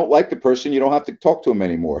 If you don't like the person, you don't have to talk to him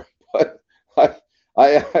anymore. But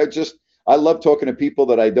I love talking to people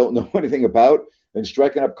that I don't know anything about and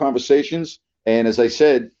striking up conversations. And as I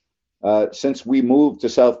said, since we moved to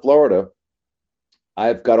South Florida,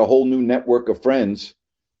 I've got a whole new network of friends,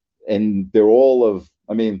 and they're all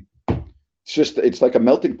it's like a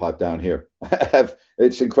melting pot down here.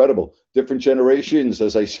 It's incredible. Different generations,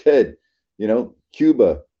 as I said,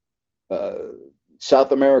 Cuba,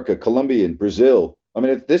 South America, Colombia, and Brazil.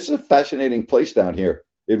 This is a fascinating place down here.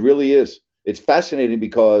 It really is. It's fascinating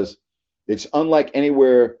because it's unlike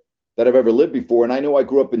anywhere that I've ever lived before. And I know I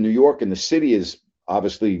grew up in New York, and the city is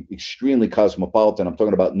obviously extremely cosmopolitan. I'm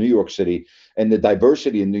talking about New York City, and the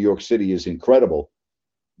diversity in New York City is incredible.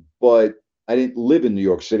 But I didn't live in New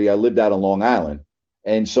York City. I lived out on Long Island.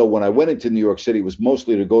 And so when I went into New York City, it was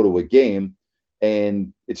mostly to go to a game.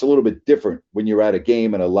 And it's a little bit different when you're at a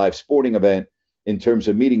game and a live sporting event in terms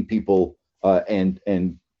of meeting people and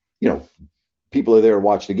people are there to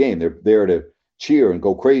watch the game. They're there to cheer and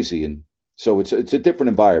go crazy. And so it's a different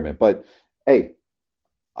environment. But hey,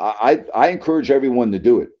 I encourage everyone to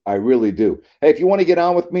do it. I really do. Hey, if you want to get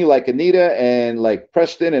on with me like Anita and like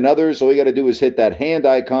Preston and others, all you got to do is hit that hand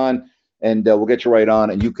icon, and we'll get you right on,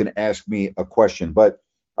 and you can ask me a question. But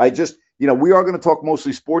we are going to talk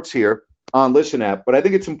mostly sports here on Listen App, but I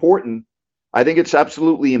think it's important. I think it's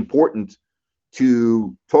absolutely important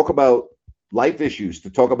to talk about life issues, to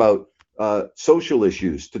talk about social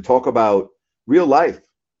issues, to talk about real life,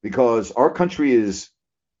 because our country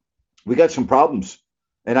we got some problems.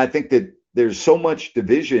 And I think that there's so much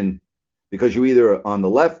division because you're either on the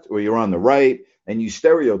left or you're on the right, and you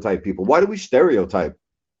stereotype people. Why do we stereotype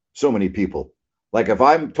so many people? Like, if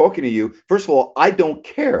I'm talking to you, first of all, I don't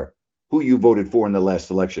care who you voted for in the last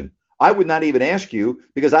election. I would not even ask you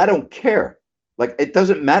because I don't care. Like, it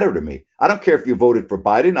doesn't matter to me. I don't care if you voted for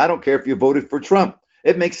Biden. I don't care if you voted for Trump.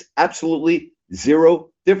 It makes absolutely zero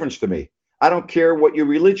difference to me. I don't care what your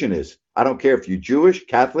religion is. I don't care if you're Jewish,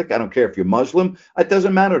 Catholic. I don't care if you're Muslim. It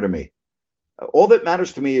doesn't matter to me. All that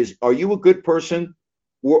matters to me is, are you a good person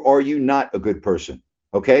or are you not a good person?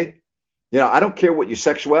 Okay? I don't care what your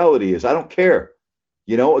sexuality is. I don't care.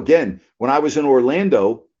 Again, when I was in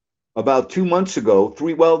Orlando about 2 months ago,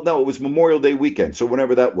 it was Memorial Day weekend. So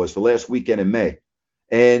whenever that was, the last weekend in May.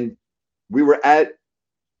 And we were at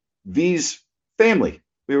V's family.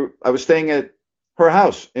 I was staying at her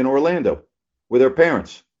house in Orlando with her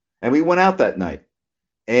parents. And we went out that night.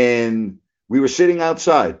 And we were sitting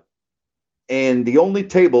outside. And the only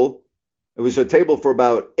table, it was a table for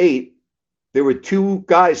about 8. There were 2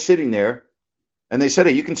 guys sitting there. And they said,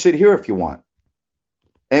 hey, you can sit here if you want.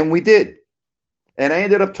 And we did. And I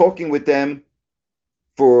ended up talking with them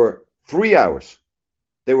for 3 hours.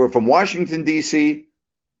 They were from Washington, D.C.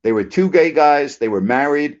 They were 2 gay guys. They were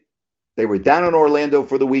married. They were down in Orlando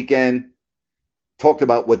for the weekend. Talked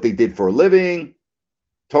about what they did for a living.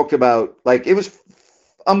 Talked about, it was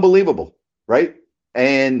unbelievable, right?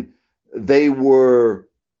 And they were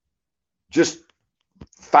just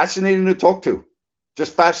fascinating to talk to.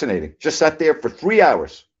 Just fascinating. Just sat there for 3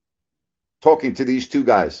 hours talking to these 2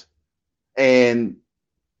 guys. And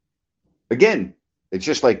again, it's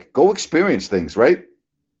just like, go experience things, right?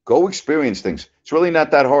 Go experience things. It's really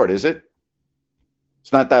not that hard, is it?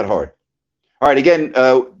 It's not that hard. All right, again,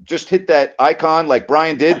 just hit that icon like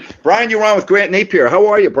Brian did. Brian, you're on with Grant Napier. How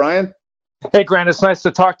are you, Brian? Hey, Grant, it's nice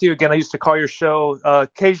to talk to you again. I used to call your show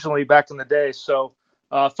occasionally back in the day, so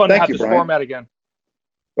fun to have this format again.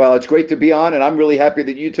 Well, it's great to be on, and I'm really happy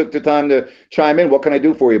that you took the time to chime in. What can I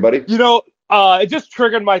do for you, buddy? It just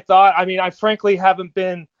triggered my thought. I mean, I frankly haven't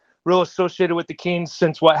been real associated with the Kings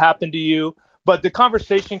since what happened to you, but the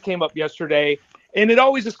conversation came up yesterday, and it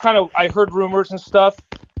always is I heard rumors and stuff.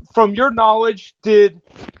 From your knowledge, does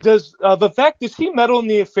Vivek, does he meddle in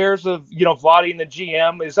the affairs of Vlade and the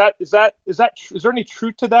GM? Is there any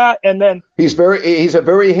truth to that? And then he's a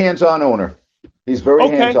very hands-on owner. He's very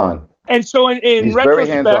hands-on. And so in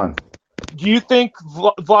retrospect, do you think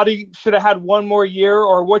Vlade should have had one more year,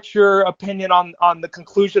 or what's your opinion on the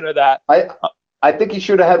conclusion of that? I think he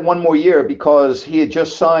should have had one more year because he had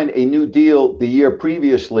just signed a new deal the year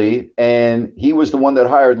previously, and he was the one that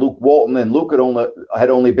hired Luke Walton, and Luke had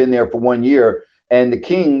only been there for 1 year, and the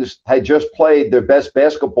Kings had just played their best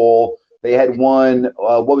basketball. They had won,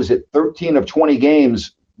 13 of 20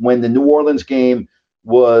 games when the New Orleans game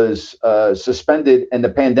was suspended and the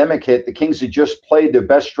pandemic hit. The Kings had just played their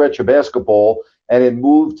best stretch of basketball and had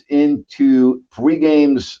moved into 3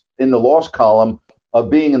 games in the loss column of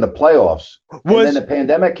being in the playoffs. And then the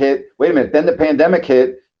pandemic hit. Then the pandemic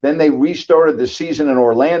hit. Then they restarted the season in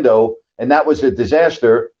Orlando, and that was a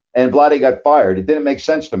disaster, and Vlade got fired. It didn't make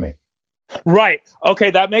sense to me. Right. Okay,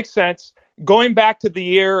 that makes sense. Going back to the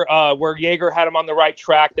year where Jaeger had him on the right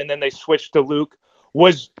track, and then they switched to Luke,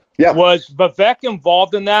 was Vivek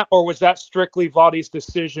involved in that, or was that strictly Vlade's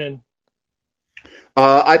decision?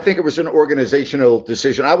 I think it was an organizational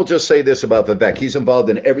decision. I will just say this about Vivek. He's involved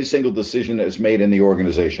in every single decision that is made in the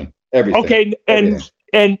organization. Everything. Okay,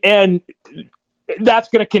 and that's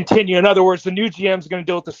going to continue. In other words, the new GM is going to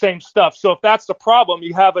deal with the same stuff. So if that's the problem,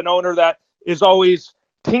 you have an owner that is always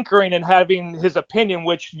tinkering and having his opinion,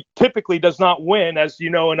 which typically does not win, as you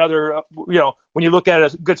know, in other, when you look at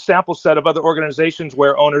a good sample set of other organizations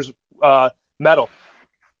where owners meddle.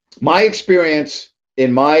 My experience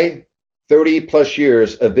in my 30 plus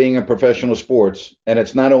years of being in professional sports, and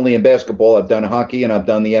it's not only in basketball, I've done hockey and I've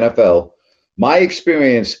done the NFL. My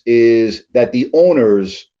experience is that the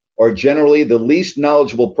owners are generally the least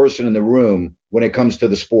knowledgeable person in the room when it comes to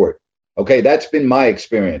the sport. Okay, that's been my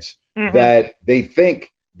experience, that they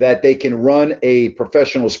think that they can run a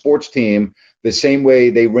professional sports team the same way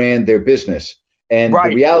they ran their business. And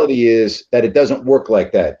the reality is that it doesn't work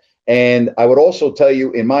like that. And I would also tell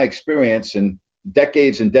you, in my experience and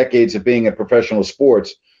decades of being in professional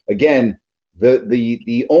sports, again,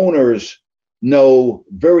 the owners know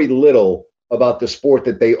very little about the sport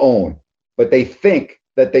that they own, but they think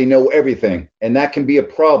that they know everything, and that can be a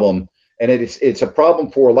problem. And it's a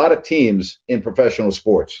problem for a lot of teams in professional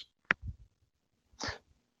sports.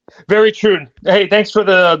 Very true. Hey, thanks for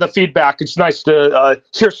the feedback. It's nice to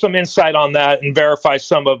hear some insight on that and verify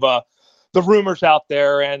some of the rumors out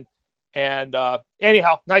there. And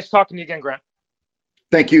anyhow, nice talking to you again, Grant.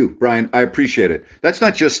 Thank you, Brian. I appreciate it. That's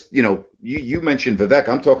not just, you mentioned Vivek.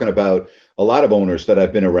 I'm talking about a lot of owners that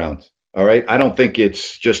I've been around. All right. I don't think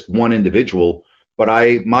it's just one individual, but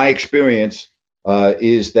my experience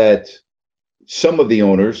is that some of the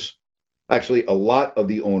owners, actually a lot of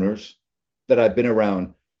the owners that I've been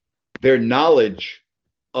around, their knowledge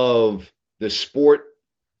of the sport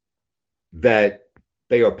that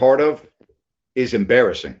they are part of is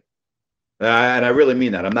embarrassing. And I really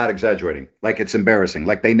mean that. I'm not exaggerating. Like, it's embarrassing.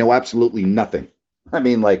 Like, they know absolutely nothing. I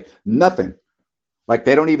mean, like, nothing. Like,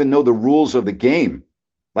 they don't even know the rules of the game.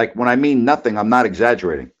 Like, when I mean nothing, I'm not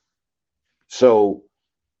exaggerating. So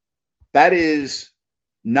that is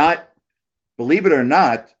not, believe it or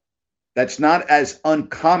not, that's not as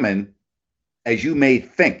uncommon as you may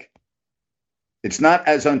think. It's not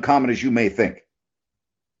as uncommon as you may think.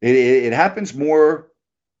 It happens more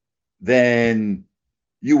than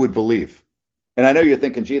you would believe. And I know you're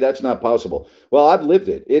thinking, gee, that's not possible. Well, I've lived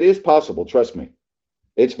it. It is possible. Trust me.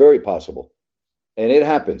 It's very possible. And it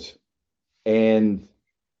happens. And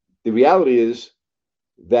the reality is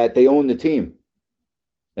that they own the team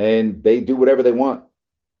and they do whatever they want.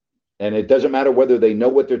 And it doesn't matter whether they know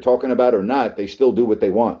what they're talking about or not, they still do what they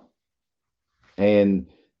want. And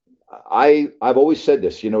I've always said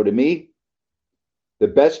this, to me, the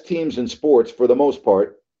best teams in sports, for the most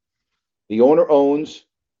part, the owner owns,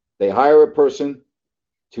 they hire a person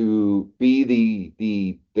to be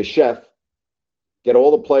the chef, get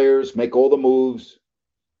all the players, make all the moves.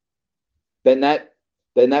 Then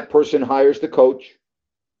that person hires the coach,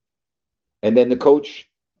 and then the coach,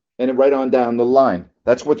 and right on down the line.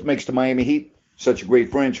 That's what makes the Miami Heat such a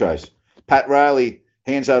great franchise. Pat Riley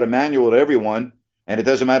hands out a manual to everyone, and it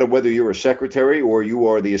doesn't matter whether you're a secretary or you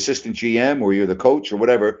are the assistant GM or you're the coach or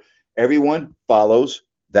whatever. Everyone follows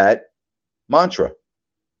that mantra.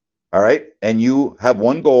 All right. And you have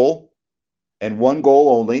one goal and one goal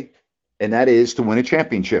only, and that is to win a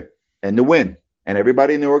championship and to win. And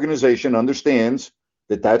everybody in the organization understands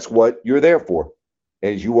that that's what you're there for,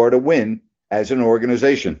 as you are to win as an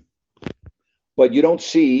organization. But you don't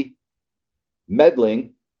see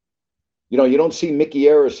meddling. You don't see Mickey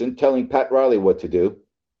Arison telling Pat Riley what to do,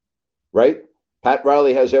 right? Pat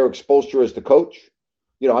Riley has Eric Spoelstra as the coach.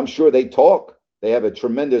 I'm sure they talk. They have a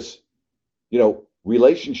tremendous,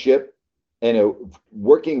 relationship and a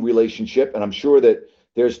working relationship. And I'm sure that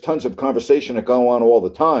there's tons of conversation that go on all the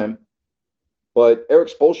time. But Eric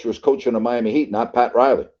Spoelstra is coaching the Miami Heat, not Pat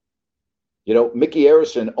Riley. Mickey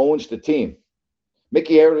Arison owns the team.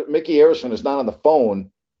 Mickey Arison is not on the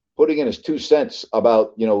phone putting in his 2 cents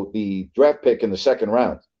about, the draft pick in the second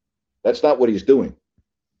round. That's not what he's doing.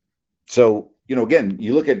 So, again,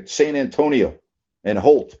 you look at San Antonio and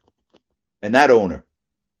Holt and that owner.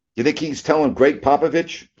 You think he's telling Greg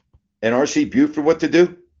Popovich and R.C. Buford what to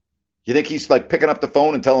do? You think he's like picking up the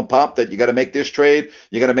phone and telling Pop that you got to make this trade,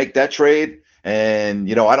 you got to make that trade,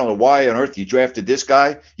 and, I don't know why on earth you drafted this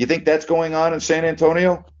guy? You think that's going on in San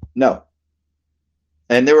Antonio? No.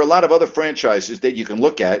 And there are a lot of other franchises that you can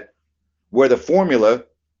look at where the formula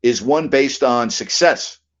is one based on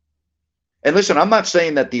success. And listen, I'm not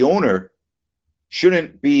saying that the owner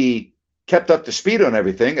shouldn't be kept up to speed on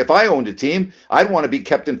everything. If I owned a team, I'd want to be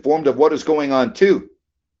kept informed of what is going on too.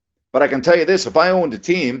 But I can tell you this, if I owned a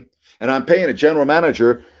team and I'm paying a general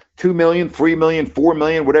manager $2 million, $3 million, $4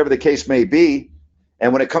 million, whatever the case may be,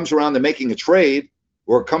 and when it comes around to making a trade,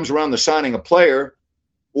 or it comes around to signing a player,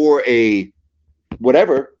 or a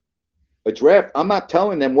draft, I'm not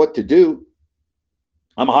telling them what to do.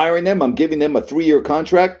 I'm hiring them. I'm giving them a 3-year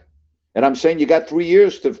contract. And I'm saying you got 3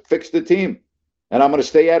 years to fix the team. And I'm going to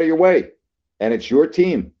stay out of your way. And it's your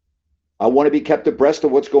team. I want to be kept abreast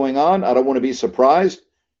of what's going on. I don't want to be surprised.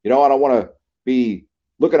 I don't want to be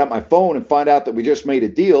looking at my phone and find out that we just made a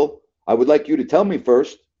deal. I would like you to tell me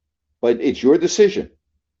first. But it's your decision.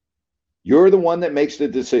 You're the one that makes the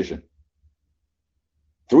decision.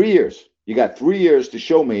 3 years. You got 3 years to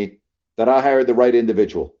show me that I hired the right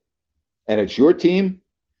individual. And it's your team,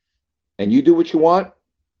 and you do what you want,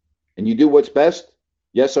 and you do what's best.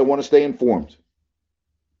 Yes, I want to stay informed.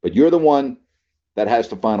 But you're the one that has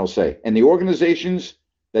the final say. And the organizations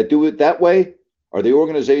that do it that way are the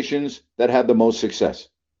organizations that have the most success.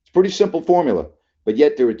 It's a pretty simple formula. But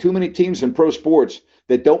yet there are too many teams in pro sports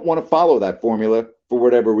that don't want to follow that formula for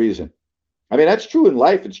whatever reason. I mean, that's true in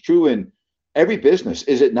life. It's true in every business,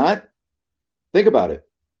 is it not? Think about it.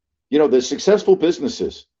 The successful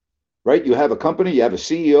businesses, right? You have a company, you have a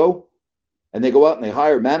CEO, and they go out and they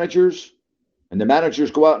hire managers, and the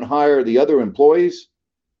managers go out and hire the other employees.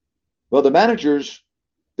 Well, the managers,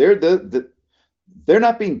 they're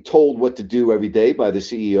not being told what to do every day by the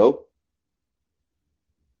CEO.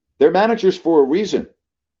 They're managers for a reason.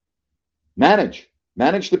 Manage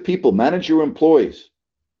the people, manage your employees.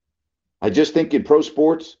 I just think in pro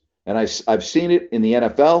sports, and I've seen it in the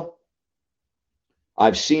NFL.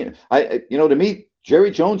 To me,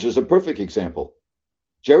 Jerry Jones is a perfect example.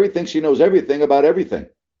 Jerry thinks he knows everything about everything.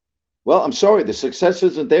 Well, I'm sorry, the success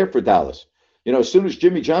isn't there for Dallas. As soon as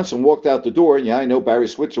Jimmy Johnson walked out the door, and yeah, I know Barry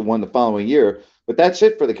Switzer won the following year, but that's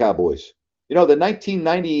it for the Cowboys. The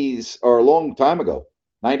 1990s are a long time ago,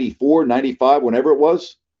 94, 95, whenever it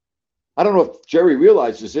was. I don't know if Jerry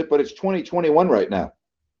realizes it, but it's 2021 right now.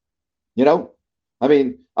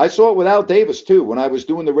 I saw it with Al Davis too when I was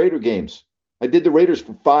doing the Raider games. I did the Raiders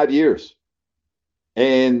for 5 years.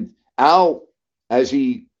 And Al, as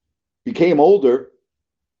he became older,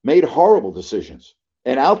 made horrible decisions.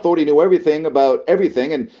 And Al thought he knew everything about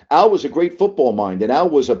everything. And Al was a great football mind. And Al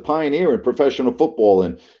was a pioneer in professional football.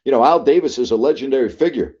 And, Al Davis is a legendary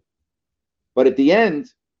figure. But at the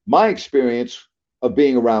end, my experience of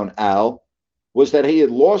being around Al was that he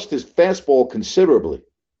had lost his fastball considerably.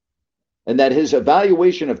 And that his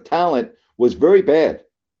evaluation of talent was very bad.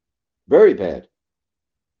 Very bad.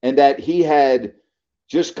 And that he had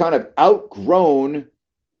just kind of outgrown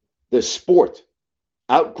the sport,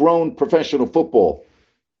 outgrown professional football.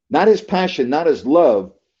 Not his passion, not his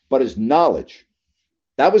love, but his knowledge.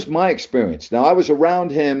 That was my experience. Now, I was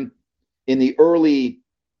around him in the early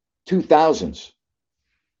 2000s.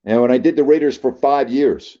 And when I did the Raiders for 5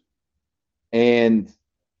 years. And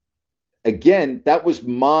again, that's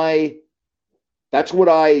what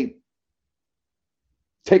I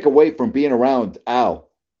take away from being around Al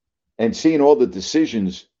and seeing all the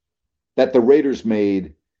decisions that the Raiders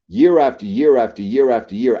made year after year after year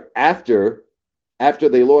after year after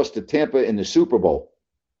they lost to Tampa in the Super Bowl.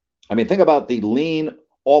 Think about the lean,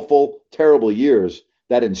 awful, terrible years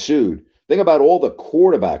that ensued. Think about all the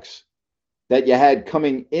quarterbacks that you had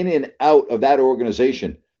coming in and out of that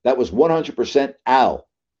organization. That was 100% Al.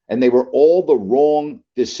 And they were all the wrong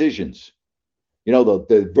decisions.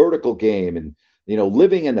 The vertical game and,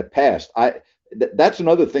 living in the past. That's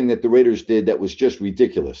another thing that the Raiders did that was just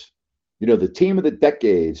ridiculous. The team of the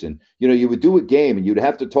decades. And, you would do a game and you'd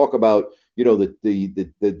have to talk about,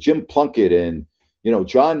 the Jim Plunkett and,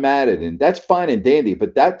 John Madden. And that's fine and dandy,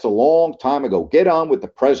 but that's a long time ago. Get on with the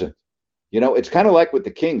present. It's kind of like with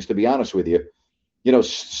the Kings, to be honest with you.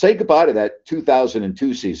 Say goodbye to that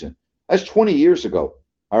 2002 season. That's 20 years ago.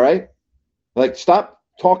 All right? Stop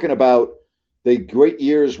talking about the great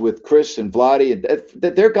years with Chris and Vlade.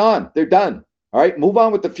 And they're gone. They're done. All right? Move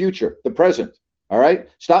on with the future, the present. All right?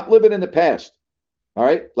 Stop living in the past. All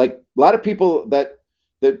right? A lot of people that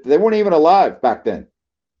they weren't even alive back then.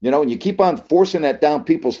 And you keep on forcing that down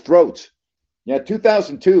people's throats.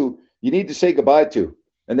 2002, you need to say goodbye to.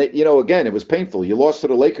 And again, it was painful. You lost to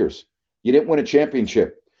the Lakers. You didn't win a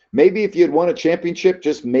championship. Maybe if you had won a championship,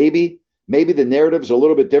 just maybe the narrative's a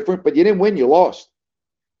little bit different, but you didn't win, you lost.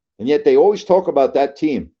 And yet they always talk about that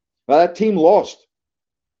team. Well, that team lost.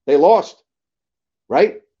 They lost,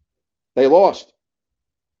 right? They lost.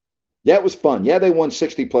 Yeah, it was fun. Yeah, they won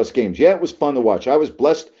 60-plus games. Yeah, it was fun to watch. I was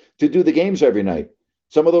blessed to do the games every night.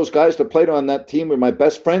 Some of those guys that played on that team are my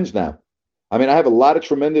best friends now. I have a lot of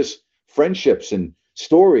tremendous friendships and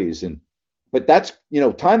stories, but that's,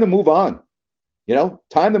 time to move on.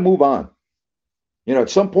 Time to move on. At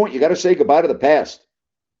some point, you got to say goodbye to the past.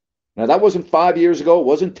 Now, that wasn't 5 years ago. It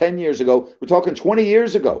wasn't 10 years ago. We're talking 20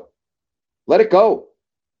 years ago. Let it go.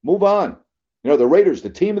 Move on. The Raiders, the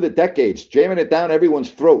team of the decades, jamming it down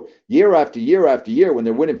everyone's throat year after year after year when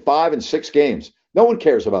they're winning 5 and 6 games. No one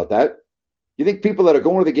cares about that. You think people that are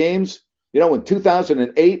going to the games, in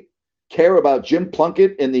 2008 care about Jim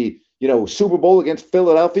Plunkett in the, Super Bowl against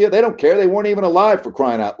Philadelphia? They don't care. They weren't even alive, for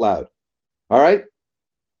crying out loud. All right?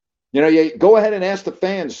 You go ahead and ask the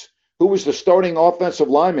fans who was the starting offensive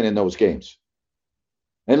lineman in those games.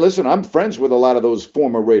 And listen, I'm friends with a lot of those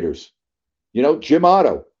former Raiders. Jim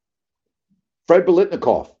Otto, Fred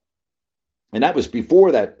Biletnikoff. And that was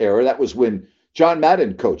before that era. That was when John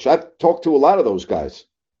Madden coached. I've talked to a lot of those guys,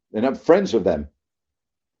 and I'm friends of them.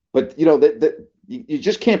 But, you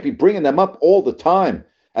just can't be bringing them up all the time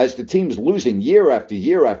as the team's losing year after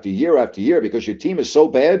year after year after year because your team is so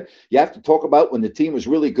bad. You have to talk about when the team was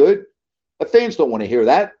really good. The fans don't want to hear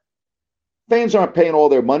that. Fans aren't paying all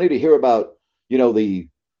their money to hear about, the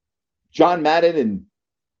John Madden and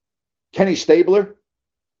Kenny Stabler.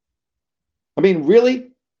 I mean,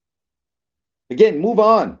 really? Again, move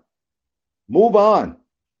on. Move on.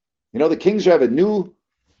 You know, the Kings have a new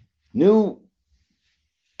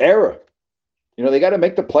era. You know, they got to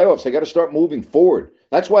make the playoffs. They got to start moving forward.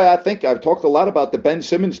 That's why I think I've talked a lot about the Ben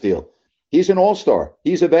Simmons deal. He's an all-star.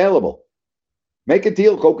 He's available. Make a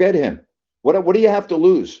deal. Go get him. What do you have to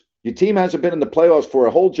lose? Your team hasn't been in the playoffs for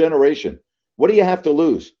a whole generation. What do you have to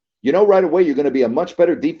lose? You know right away you're going to be a much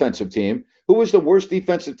better defensive team. Who was the worst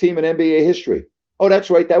defensive team in NBA history? Oh, that's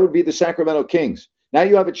right. That would be the Sacramento Kings. Now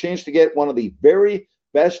you have a chance to get one of the very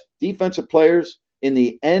best defensive players in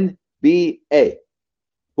the NBA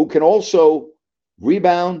who can also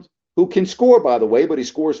rebound, who can score, by the way, but he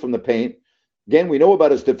scores from the paint. Again, we know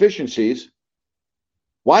about his deficiencies.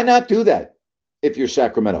 Why not do that if you're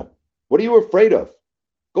Sacramento? What are you afraid of?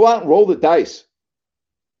 Go out and roll the dice.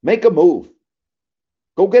 Make a move.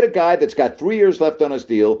 Go get a guy that's got 3 years left on his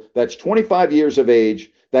deal, that's 25 years of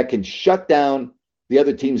age, that can shut down the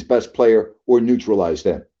other team's best player or neutralize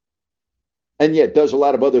them. And yet does a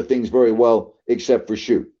lot of other things very well except for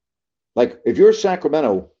shoot. Like, if you're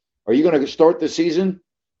Sacramento, are you going to start the season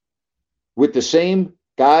with the same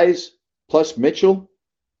guys plus Mitchell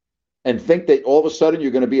and think that all of a sudden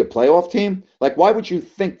you're going to be a playoff team? Like, why would you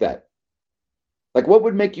think that? Like, what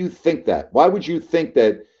would make you think that? Why would you think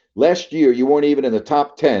that last year you weren't even in the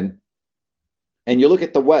top 10? And you look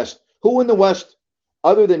at the West. Who in the West,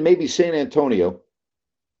 other than maybe San Antonio,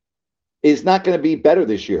 is not going to be better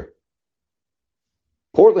this year?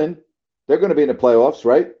 Portland, they're going to be in the playoffs,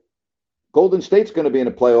 right? Golden State's going to be in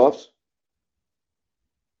the playoffs.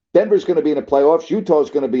 Denver's going to be in the playoffs. Utah's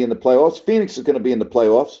going to be in the playoffs. Phoenix is going to be in the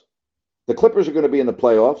playoffs. The Clippers are going to be in the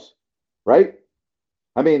playoffs, right?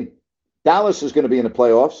 I mean, Dallas is going to be in the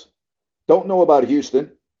playoffs. Don't know about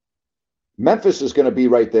Houston. Memphis is going to be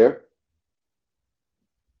right there.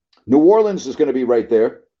 New Orleans is going to be right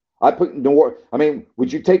there. I mean,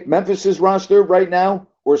 would you take Memphis's roster right now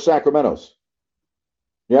or Sacramento's?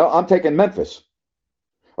 Yeah, I'm taking Memphis.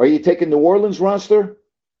 Are you taking New Orleans roster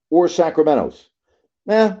or Sacramento's?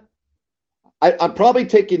 I'm probably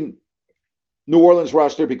taking New Orleans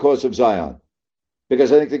roster because of Zion,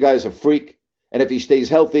 because I think the guy's a freak, and if he stays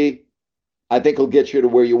healthy, I think he'll get you to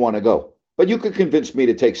where you want to go. But you could convince me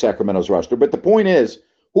to take Sacramento's roster. But the point is,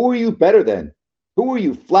 who are you better than? Who are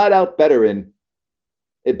you flat out better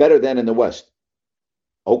than in the West?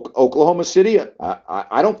 Oklahoma City?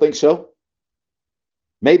 I don't think so.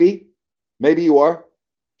 Maybe you are.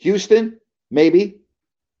 Houston? Maybe.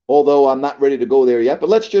 Although I'm not ready to go there yet. But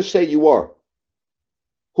let's just say you are.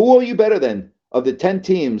 Who are you better than of the 10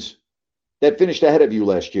 teams that finished ahead of you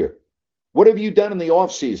last year? What have you done in the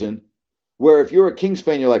offseason where if you're a Kings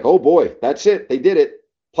fan, you're like, oh boy, that's it. They did it.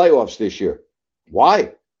 Playoffs this year.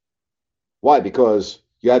 Why? Why? Because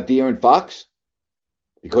you have De'Aaron Fox?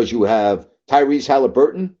 Because you have Tyrese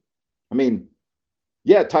Halliburton? I mean,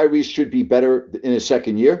 yeah, Tyrese should be better in his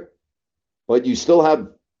second year, but you still have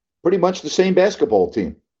pretty much the same basketball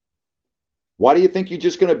team. Why do you think you're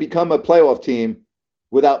just going to become a playoff team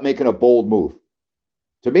without making a bold move?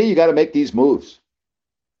 To me, you got to make these moves.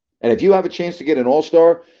 And if you have a chance to get an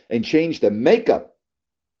all-star and change the makeup,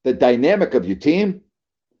 the dynamic of your team,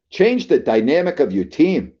 change the dynamic of your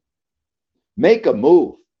team. Make a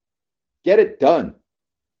move. Get it done.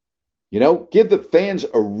 You know, give the fans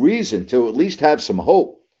a reason to at least have some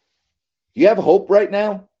hope. Do you have hope right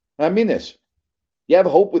now? I mean this. You have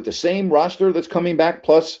hope with the same roster that's coming back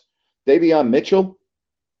plus Davion Mitchell?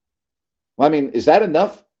 Well, I mean, is that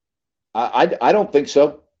enough? I don't think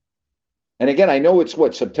so. And again, I know it's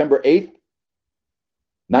September 8th,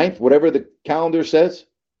 9th, whatever the calendar says.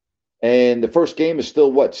 And the first game is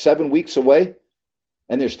still 7 weeks away?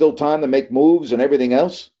 And there's still time to make moves and everything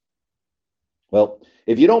else? Well,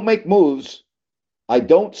 if you don't make moves, I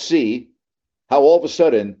don't see how all of a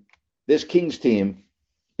sudden this Kings team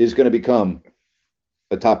is going to become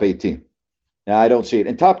a top 8 team. Now, I don't see it.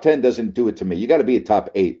 And top 10 doesn't do it to me. You got to be a top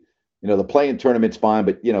 8. You know, the play-in tournament's fine,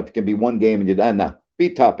 but, if it can be one game and you're no, be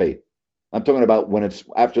top 8. I'm talking about when it's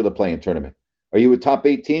after the play-in tournament. Are you a top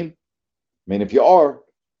 8 team? I mean, if you are,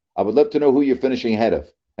 I would love to know who you're finishing ahead of.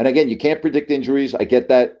 And again, you can't predict injuries. I get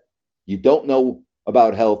that. You don't know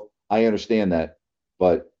about health. I understand that.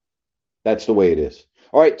 But that's the way it is.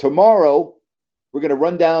 All right, tomorrow, we're going to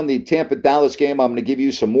run down the Tampa-Dallas game. I'm going to give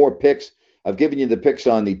you some more picks. I've given you the picks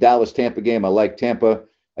on the Dallas-Tampa game. I like Tampa.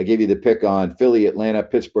 I gave you the pick on Philly, Atlanta,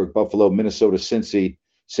 Pittsburgh, Buffalo, Minnesota, Cincy,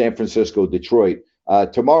 San Francisco, Detroit.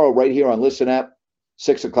 Tomorrow, right here on Listen App,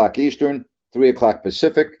 6 o'clock Eastern, 3 o'clock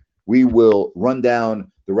Pacific, we will run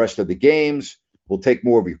down the rest of the games. We'll take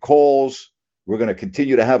more of your calls. We're going to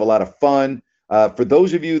continue to have a lot of fun. For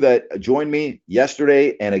those of you that joined me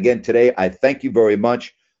yesterday and again today, I thank you very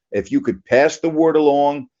much. If you could pass the word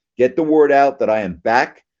along, get the word out that I am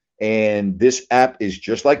back. And this app is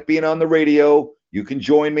just like being on the radio. You can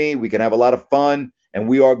join me. We can have a lot of fun. And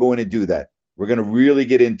we are going to do that. We're going to really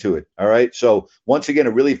get into it. All right. So once again,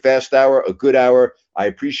 a really fast hour, a good hour. I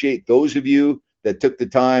appreciate those of you that took the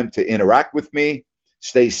time to interact with me.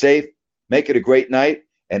 Stay safe. Make it a great night.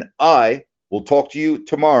 And I will talk to you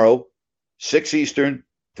tomorrow, 6 Eastern,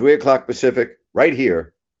 3 o'clock Pacific, right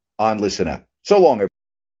here on Listen Up. So long, everybody.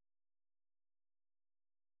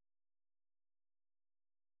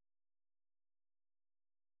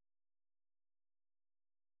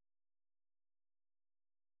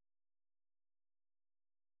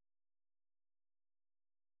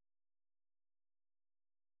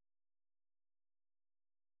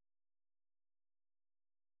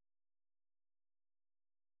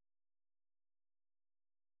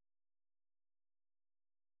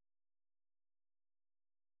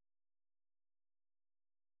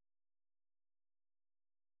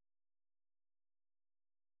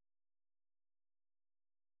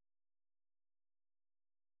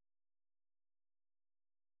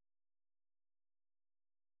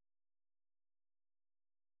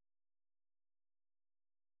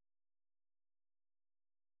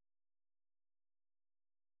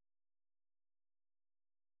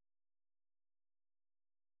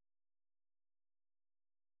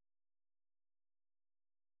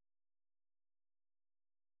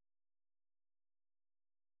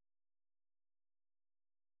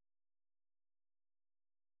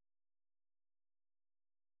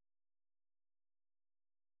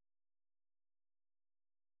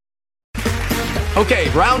 Okay,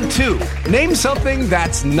 round two. Name something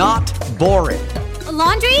that's not boring. A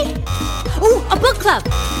laundry? Ooh, a book club.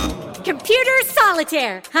 Computer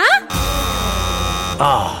solitaire, huh?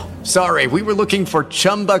 Ah, oh, sorry, we were looking for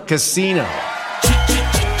Chumba Casino.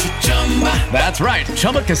 That's right,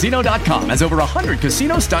 ChumbaCasino.com has over 100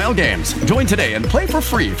 casino-style games. Join today and play for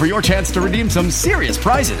free for your chance to redeem some serious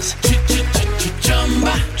prizes.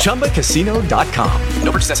 ChumbaCasino.com.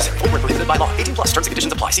 No purchase necessary. Void where prohibited by law. 18 plus terms and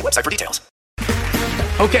conditions apply. See website for details.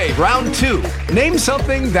 Okay, round two. Name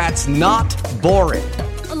something that's not boring.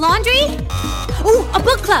 A laundry? Ooh, a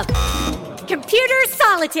book club. Computer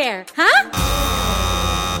solitaire, huh?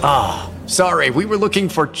 Ah, oh, sorry, we were looking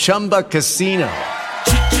for Chumba Casino.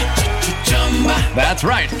 That's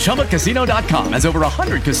right, ChumbaCasino.com has over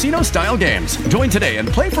 100 casino-style games. Join today and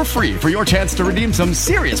play for free for your chance to redeem some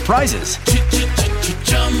serious prizes.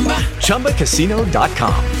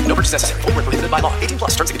 ChumbaCasino.com. No purchase necessary. Void where prohibited by law. 18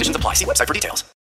 plus terms and conditions apply. See website for details.